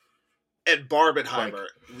later. And Like, Barbenheimer.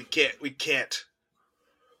 We can't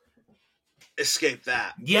escape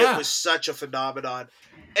that. It yeah. was such a phenomenon.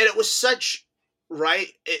 And it was such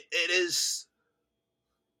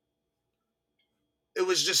it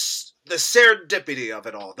was just the serendipity of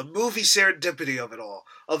it all. The movie serendipity of it all.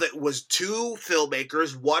 Of it was two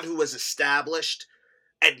filmmakers, one who was established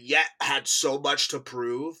and yet had so much to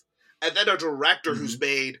prove, and then a director who's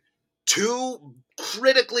made two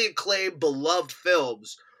critically acclaimed, beloved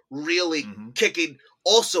films, really kicking,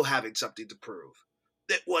 also having something to prove.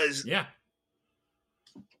 It was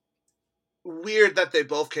weird that they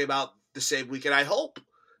both came out the same weekend. I hope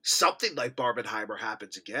something like Barbenheimer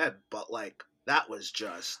happens again, but like that was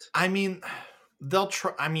just. I mean, they'll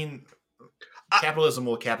try. I mean, capitalism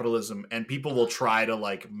will capitalism, and people will try to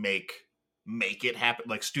like make it happen.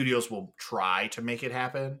 Like studios will try to make it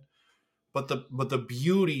happen. But the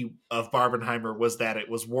beauty of Barbenheimer was that it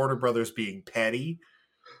was Warner Brothers being petty,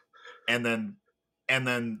 and then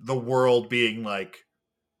the world being like,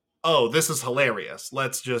 oh, this is hilarious.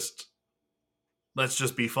 Let's just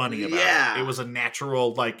be funny about it. It was a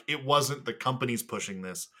natural, like, it wasn't the companies pushing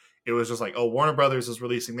this. It was just like, oh, Warner Brothers is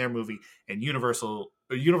releasing their movie, and Universal's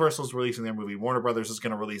releasing their movie. Warner Brothers is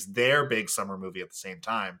going to release their big summer movie at the same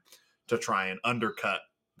time to try and undercut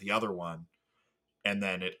the other one. And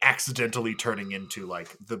then it accidentally turning into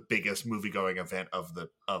like the biggest movie going event of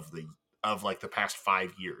like the past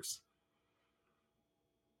 5 years.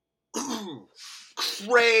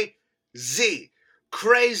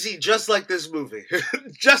 Crazy, just like this movie.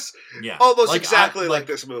 Just almost like, exactly like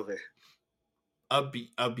this movie.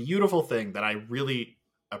 A beautiful thing that I really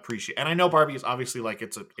appreciate. And I know Barbie is obviously like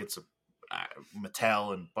it's a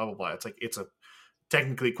Mattel and blah blah blah. It's like it's a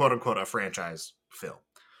technically quote unquote a franchise film.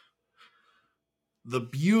 The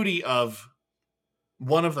beauty of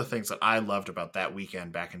one of the things that I loved about that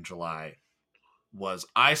weekend back in July was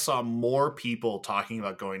I saw more people talking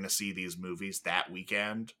about going to see these movies that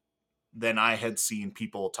weekend than I had seen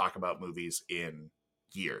people talk about movies in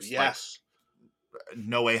years. Yes. Like,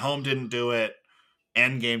 No Way Home didn't do it.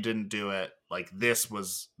 Endgame didn't do it. Like this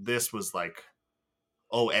was like,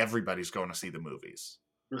 oh, everybody's going to see the movies.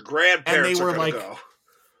 Your grandparents are going to go.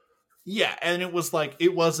 Yeah, and it was like,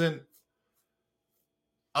 it wasn't,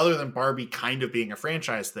 other than Barbie kind of being a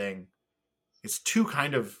franchise thing, it's two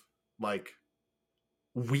kind of like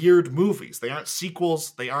weird movies. They aren't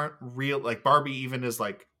sequels. They aren't real. Like Barbie even is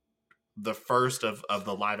like the first of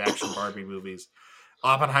the live action Barbie movies.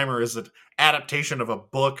 Oppenheimer is an adaptation of a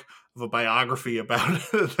book, of a biography about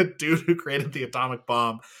the dude who created the atomic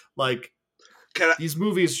bomb. Like these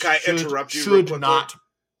movies should not.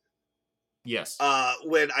 Yes.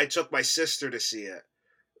 When I took my sister to see it,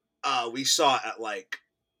 we saw it at like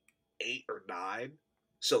 8 or 9,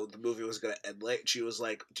 so the movie was going to end late. She was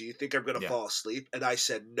like, do you think I'm going to fall asleep? And I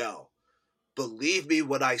said, no. Believe me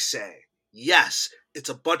when I say, yes, it's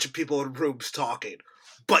a bunch of people in rooms talking,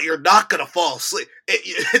 but you're not going to fall asleep.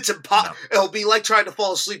 It's impossible. No. It'll be like trying to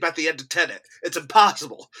fall asleep at the end of Tenet. It's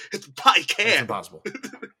impossible. You can't. It's impossible.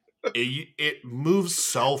 It moves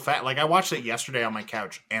so fast. Like I watched it yesterday on my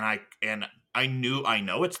couch, and I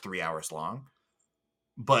know it's 3 hours long,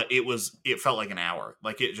 but it felt like an hour.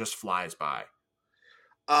 Like it just flies by.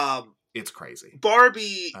 It's crazy.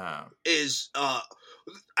 Barbie is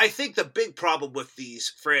I think the big problem with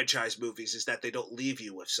these franchise movies is that they don't leave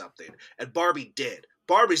you with something, and Barbie did.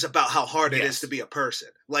 Barbie's about how hard it is to be a person.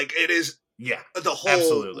 Like it is the whole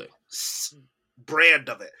absolutely brand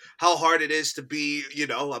of it. How hard it is to be,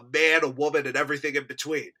 a man, a woman, and everything in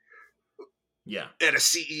between. Yeah. And a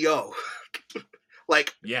CEO.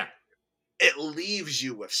 Like, yeah. It leaves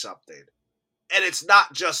you with something. And it's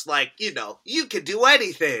not just like, you can do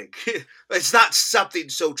anything. It's not something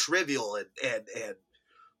so trivial and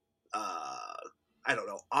I don't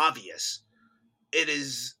know, obvious. It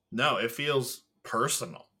is. No, it feels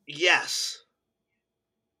personal. Yes.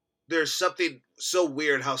 There's something so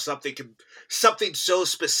weird how something so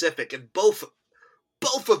specific in both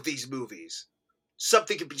of these movies.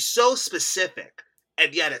 Something can be so specific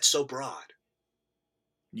and yet it's so broad.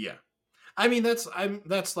 Yeah. I mean, that's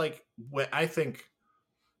like what I think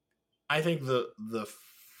the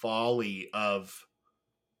folly of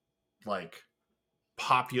like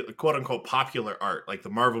popular, quote unquote, popular art, like the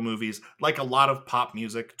Marvel movies, like a lot of pop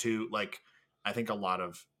music too. Like I think a lot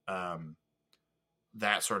of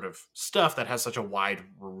that sort of stuff that has such a wide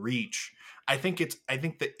reach. I think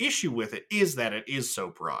the issue with it is that it is so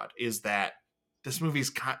broad, is that this movie's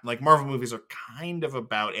like Marvel movies are kind of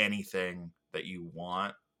about anything that you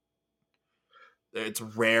want. It's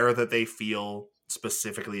rare that they feel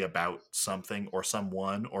specifically about something or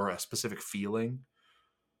someone or a specific feeling.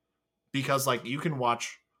 Because, like, you can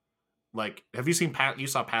watch, like, have you seen you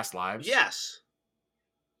saw Past Lives? Yes.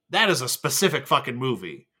 That is a specific fucking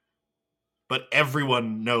movie. But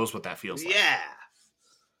everyone knows what that feels like. Yeah.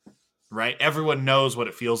 Right? Everyone knows what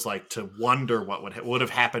it feels like to wonder what would have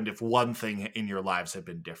happened if one thing in your lives had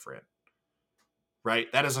been different.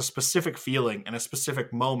 Right? That is a specific feeling and a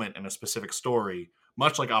specific moment and a specific story,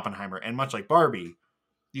 much like Oppenheimer and much like Barbie.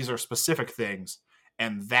 These are specific things,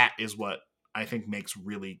 and that is what I think makes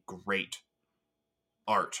really great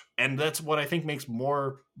art. And that's what I think makes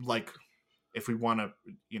more, like, if we want to,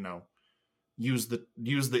 use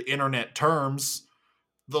the internet terms,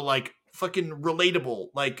 the, like, fucking relatable,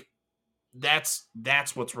 like, that's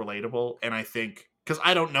what's relatable. And I think, because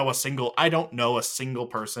I don't know a single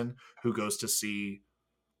person who goes to see,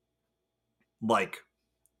 like,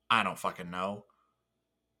 I don't fucking know,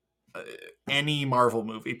 any Marvel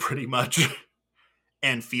movie pretty much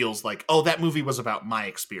and feels like, oh, that movie was about my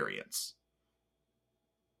experience.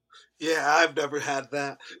 Yeah, I've never had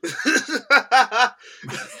that.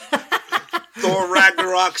 Thor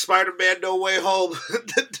Ragnarok, Spider-Man No Way Home.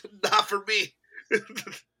 Not for me.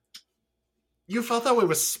 You felt that way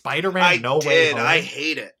with Spider-Man No Way Home? I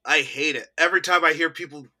hate it. Every time I hear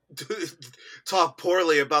people talk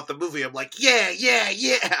poorly about the movie, I'm like, yeah.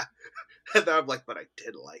 And then I'm like, but I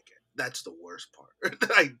did like it. That's the worst part.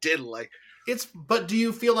 I did like it. But do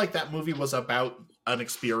you feel like that movie was about an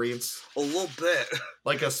experience? A little bit.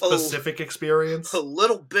 Like a specific experience? A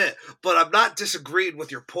little bit. But I'm not disagreeing with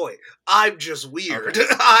your point. I'm just weird. Okay.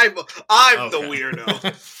 I'm the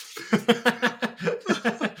weirdo.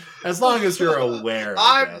 As long as you're aware.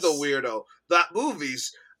 I'm the weirdo. That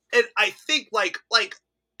movies, and I think like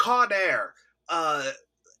Con Air,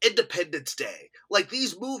 Independence Day, like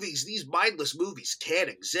these movies, these mindless movies can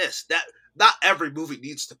exist. That not every movie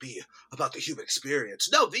needs to be about the human experience.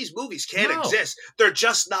 No, these movies can exist. They're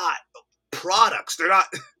just not products. They're not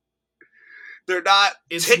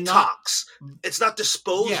TikToks. It's not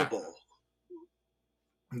disposable.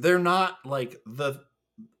 Yeah. They're not like the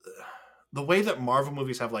way that Marvel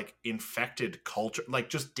movies have, like, infected culture, like,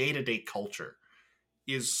 just day-to-day culture,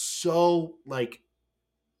 is so, like,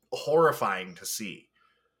 horrifying to see.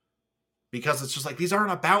 Because it's just like, these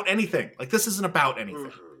aren't about anything. Like, this isn't about anything.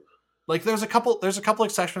 Mm-hmm. Like, there's a couple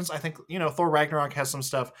exceptions. I think, Thor Ragnarok has some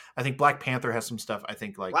stuff. I think Black Panther has some stuff. I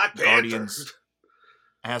think, like, Guardians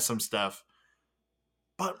has some stuff.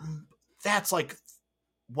 But that's, like,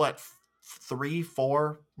 what,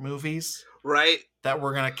 3-4 movies? Right. That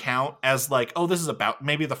we're going to count as, like, oh, this is about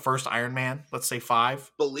maybe the first Iron Man. Let's say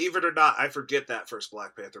 5. Believe it or not, I forget that first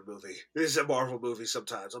Black Panther movie. This is a Marvel movie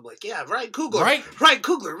sometimes. I'm like, yeah, Ryan Coogler. Ryan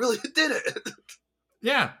Coogler really did it.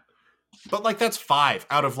 Yeah. But, like, that's 5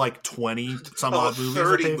 out of, like, 20 some odd movies.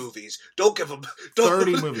 30 movies. Don't give them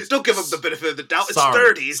 30 movies. Don't give them the benefit of the doubt. It's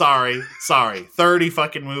 30. Sorry. 30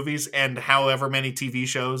 fucking movies and however many TV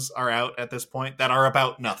shows are out at this point that are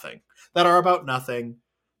about nothing.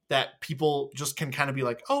 That people just can kind of be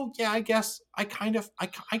like, oh yeah, I guess I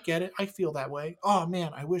get it. I feel that way. Oh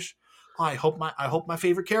man, I hope my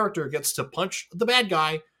favorite character gets to punch the bad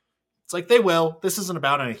guy. It's like, they will. This isn't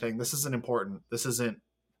about anything. This isn't important. This isn't,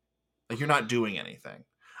 like, you're not doing anything.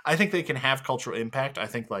 I think they can have cultural impact. I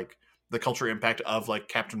think, like, the cultural impact of, like,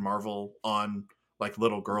 Captain Marvel on, like,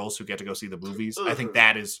 little girls who get to go see the movies. I think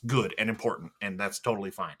that is good and important, and that's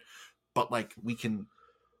totally fine. But, like, we can,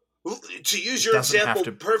 to use your example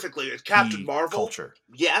perfectly, Captain Marvel, culture.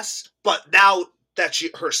 Yes, but now that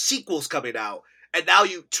her sequel's coming out, and now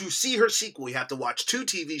to see her sequel, you have to watch 2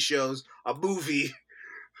 TV shows, a movie.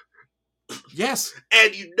 Yes.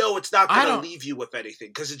 And it's not going to leave you with anything,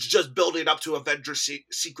 because it's just building up to Avengers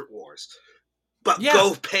Secret Wars. But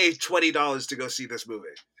go pay $20 to go see this movie.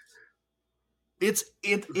 It's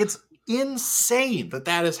insane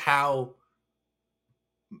that is how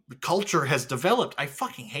culture has developed. I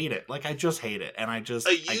fucking hate it. Like, I just hate it. And I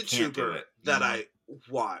YouTuber can't do it, that I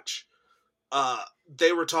watch,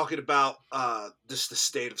 they were talking about the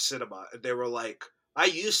state of cinema, and they were like, I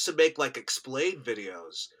used to make, like, explain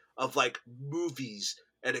videos of, like, movies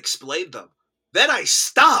and explain them. Then I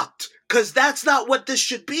stopped, because that's not what this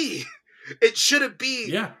should be. It shouldn't be.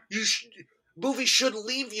 Yeah. Movies should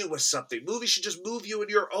leave you with something. Movies should just move you in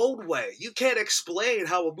your own way. You can't explain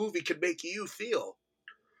how a movie can make you feel.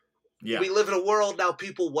 Yeah. We live in a world now,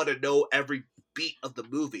 people want to know every beat of the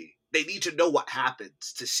movie. They need to know what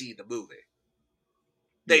happens to see the movie.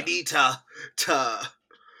 They need to...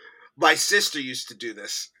 My sister used to do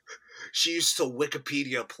this. She used to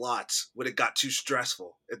Wikipedia plots when it got too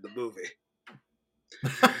stressful in the movie.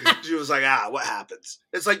 She was like, what happens?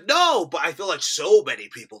 It's like, no, but I feel like so many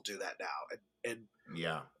people do that now. And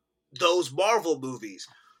yeah, those Marvel movies.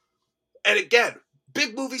 And again,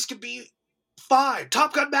 big movies can be fine.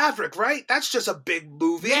 Top Gun Maverick, right? That's just a big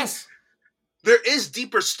movie. yes. There is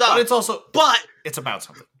deeper stuff. But it's also... But... It's about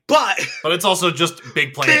something. But it's also just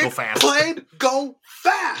big plane go fast. Plane go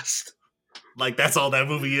fast. Like, that's all that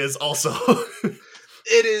movie is also.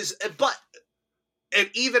 It is, but... And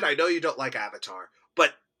even, I know you don't like Avatar,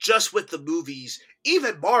 but just with the movies,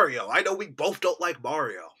 even Mario, I know we both don't like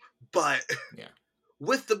Mario, but yeah.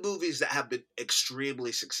 With the movies that have been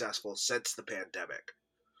extremely successful since the pandemic,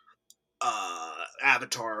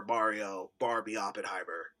 Avatar, Mario, Barbie,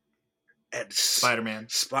 Oppenheimer, and Spider-Man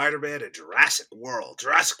and Jurassic World.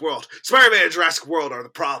 Spider-Man and Jurassic World are the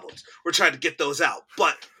problems. We're trying to get those out.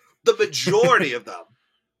 But the majority of them,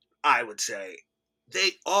 I would say,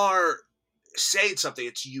 they are saying something.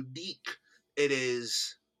 It's unique. It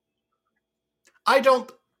is... I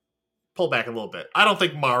don't... Pull back a little bit. I don't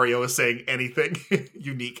think Mario is saying anything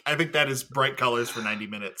unique. I think that is bright colors for 90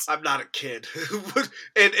 minutes. I'm not a kid.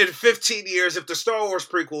 in 15 years, if the Star Wars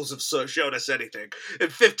prequels have shown us anything, in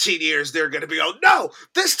 15 years, they're going to be, oh, no,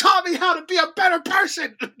 this taught me how to be a better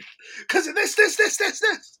person. Because of this.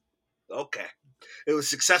 Okay. It was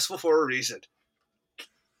successful for a reason.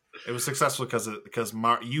 It was successful because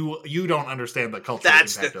you don't understand the cultural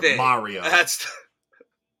That's impact the thing. of Mario.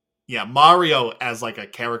 Yeah, Mario as like a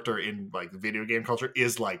character in like video game culture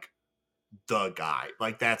is like the guy.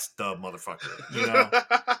 Like that's the motherfucker, you know?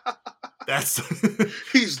 That's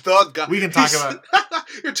he's the guy. We can talk about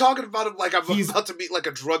You're talking about him like I'm about to meet like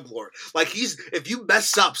a drug lord. Like if you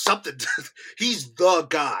mess up something, he's the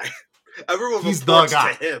guy. Everyone reports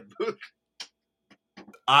to him.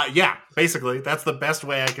 Yeah, basically. That's the best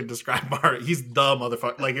way I can describe Mario. He's the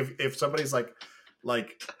motherfucker. Like if somebody's like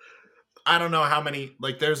I don't know how many,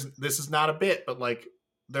 like, this is not a bit, but, like,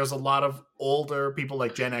 there's a lot of older people,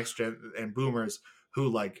 like Gen X and boomers, who,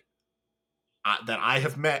 like, that I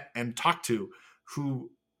have met and talked to,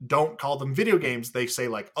 who don't call them video games. They say,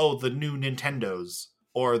 like, oh, the new Nintendos,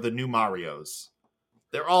 or the new Marios.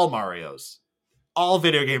 They're all Marios. All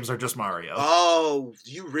video games are just Mario. Oh,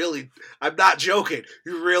 I'm not joking.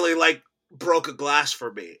 You really, like, broke a glass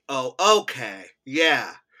for me. Oh, okay.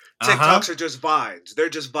 Yeah. TikToks are just vines. They're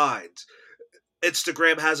just vines.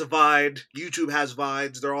 Instagram has a vine. YouTube has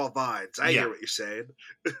vines. They're all vines. I hear what you're saying.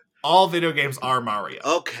 All video games are Mario.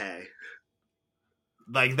 Okay.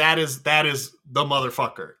 Like, that is the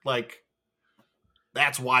motherfucker. Like,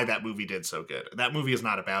 that's why that movie did so good. That movie is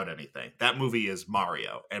not about anything. That movie is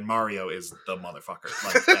Mario, and Mario is the motherfucker.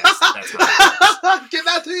 Like, that's how Can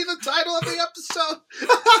that be the title of the episode?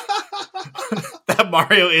 That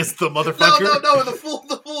Mario is the motherfucker? No, the full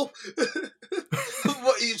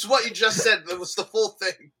what you just said, it was the full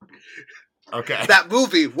thing. Okay. That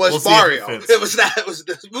movie was Mario.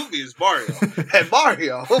 This movie is Mario. And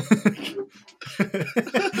Mario.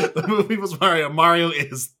 The movie was Mario. Mario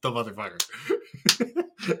is the motherfucker.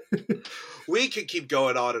 We can keep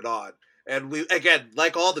going on and on. And we, again,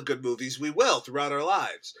 like all the good movies, we will throughout our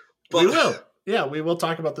lives. But, we will. Yeah, we will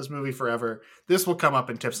talk about this movie forever. This will come up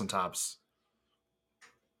in Tips and Tops.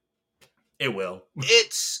 It will.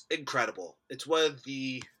 It's incredible. It's one of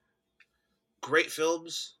the great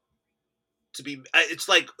films to be... It's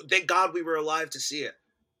like, thank God we were alive to see it.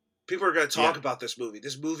 People are going to talk about this movie.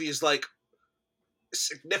 This movie is, like,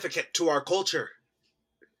 significant to our culture.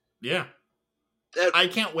 Yeah. I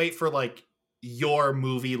can't wait for, like, your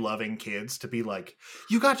movie-loving kids to be like,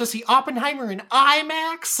 you got to see Oppenheimer in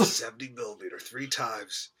IMAX? 70 millimeter 3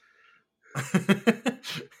 times.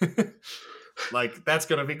 Like, that's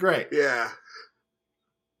going to be great. Yeah.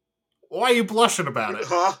 Why are you blushing about it?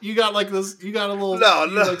 Huh? You got like this. You got a little. No.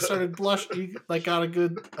 Like started blushing. You like got a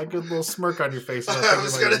good little smirk on your face. I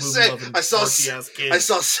was gonna say I saw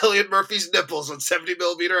Cillian Murphy's nipples on 70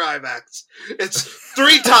 millimeter IMAX. It's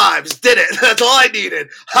 3 times. Did it? That's all I needed.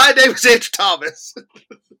 My name is Andrew Thomas.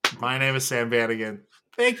 My name is Sam Vanagan.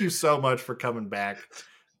 Thank you so much for coming back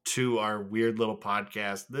to our weird little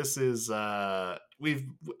podcast. This is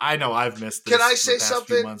I know I've missed this. Can I say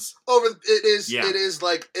something?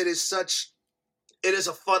 It is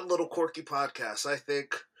a fun little quirky podcast. I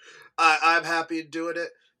think I'm happy doing it.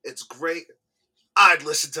 It's great. I'd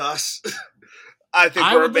listen to us. I think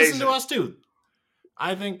we're amazing. Listen to us too.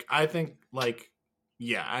 I think like,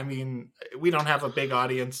 yeah, I mean, we don't have a big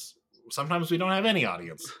audience. Sometimes we don't have any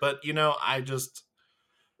audience, but you know,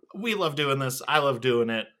 we love doing this. I love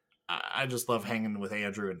doing it. I just love hanging with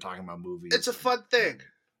Andrew and talking about movies. It's a fun thing.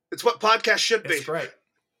 It's what podcasts should be. It's great.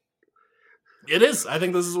 It is. I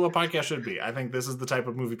think this is what podcast should be. I think this is the type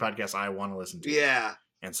of movie podcast I want to listen to. Yeah.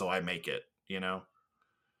 And so I make it,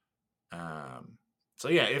 So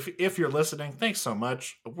yeah, if you're listening, thanks so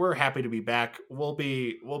much. We're happy to be back. We'll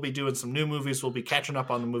be doing some new movies. We'll be catching up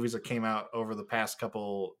on the movies that came out over the past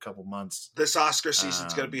couple months. This Oscar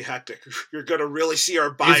season's going to be hectic. You're going to really see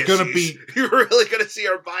our biases. You're really going to see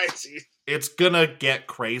our biases. It's going to get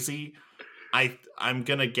crazy. I'm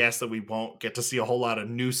going to guess that we won't get to see a whole lot of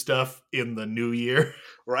new stuff in the new year.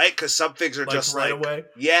 Right? Because some things are just right away.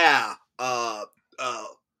 Yeah,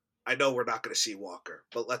 I know we're not going to see Walker,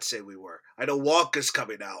 but let's say we were. I know Wonka's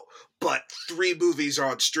coming out, but 3 movies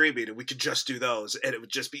are on streaming, and we could just do those, and it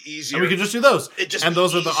would just be easier. And we could just do those. And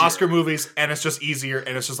those are the Oscar movies, and it's just easier,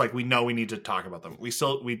 and it's just like we know we need to talk about them. We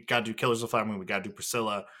got to do Killers of the Flower Moon, we got to do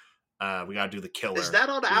Priscilla, we got to do The Killer. Is that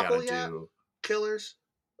on Apple yet? Killers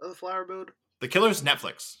of the Flower Moon? The Killer's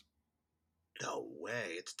Netflix. No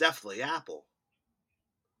way. It's definitely Apple.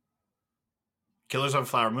 Killers of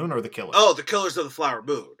the Flower Moon or The Killer? Oh, The Killers of the Flower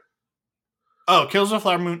Moon. Oh, Killers of the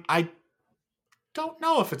Flower Moon. I don't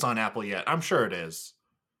know if it's on Apple yet. I'm sure it is.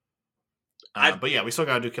 But yeah, we still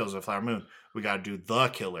got to do Killers of the Flower Moon. We got to do The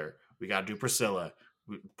Killer. We got to do Priscilla.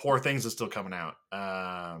 Poor Things is still coming out.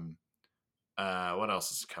 What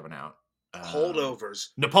else is coming out?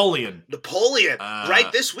 Holdovers. Napoleon. Right,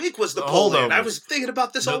 this week was Napoleon. Holdovers. I was thinking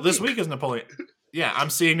about this all week. This week is Napoleon. Yeah, I'm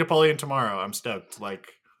seeing Napoleon tomorrow. I'm stoked.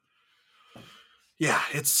 Yeah,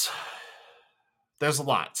 there's a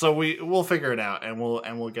lot. So we'll figure it out, and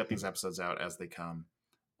we'll get these episodes out as they come.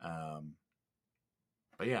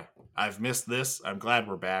 But yeah, I've missed this. I'm glad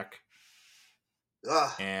we're back.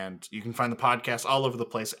 And you can find the podcast all over the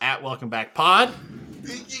place at Welcome Back Pod.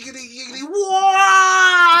 Yiggity,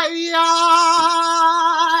 what?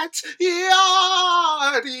 Yacht.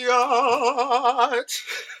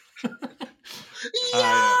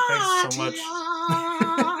 Thanks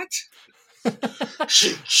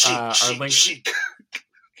so much. Chic.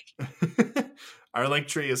 Our link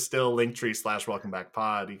tree is still linktree/Welcome Back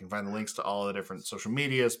Pod. You can find the links to all the different social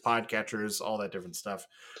medias, podcatchers, all that different stuff.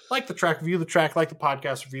 Like the track, review the track. Like the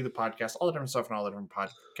podcast, review the podcast. All the different stuff and all the different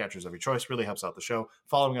podcatchers of your choice really helps out the show.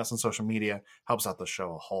 Following us on social media helps out the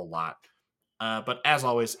show a whole lot. But as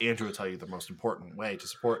always, Andrew will tell you the most important way to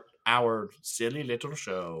support our silly little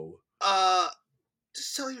show.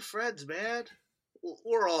 Just tell your friends, man.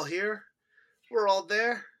 We're all here. We're all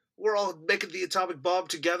there. We're all making the atomic bomb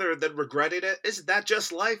together and then regretting it. Isn't that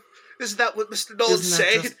just life? Isn't that what Mr. Nolan's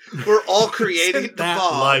saying? We're all creating the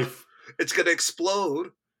bomb. Life? It's going to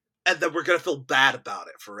explode, and then we're going to feel bad about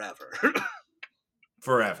it forever.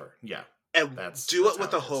 Forever, yeah. And do it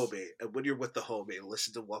with a homie. And when you're with the homie,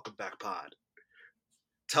 listen to Welcome Back Pod.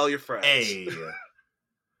 Tell your friends. Hey.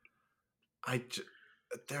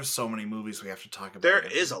 There's so many movies we have to talk about. There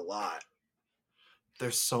is a lot.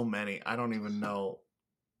 There's so many. I don't even know.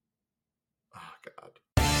 Oh, God.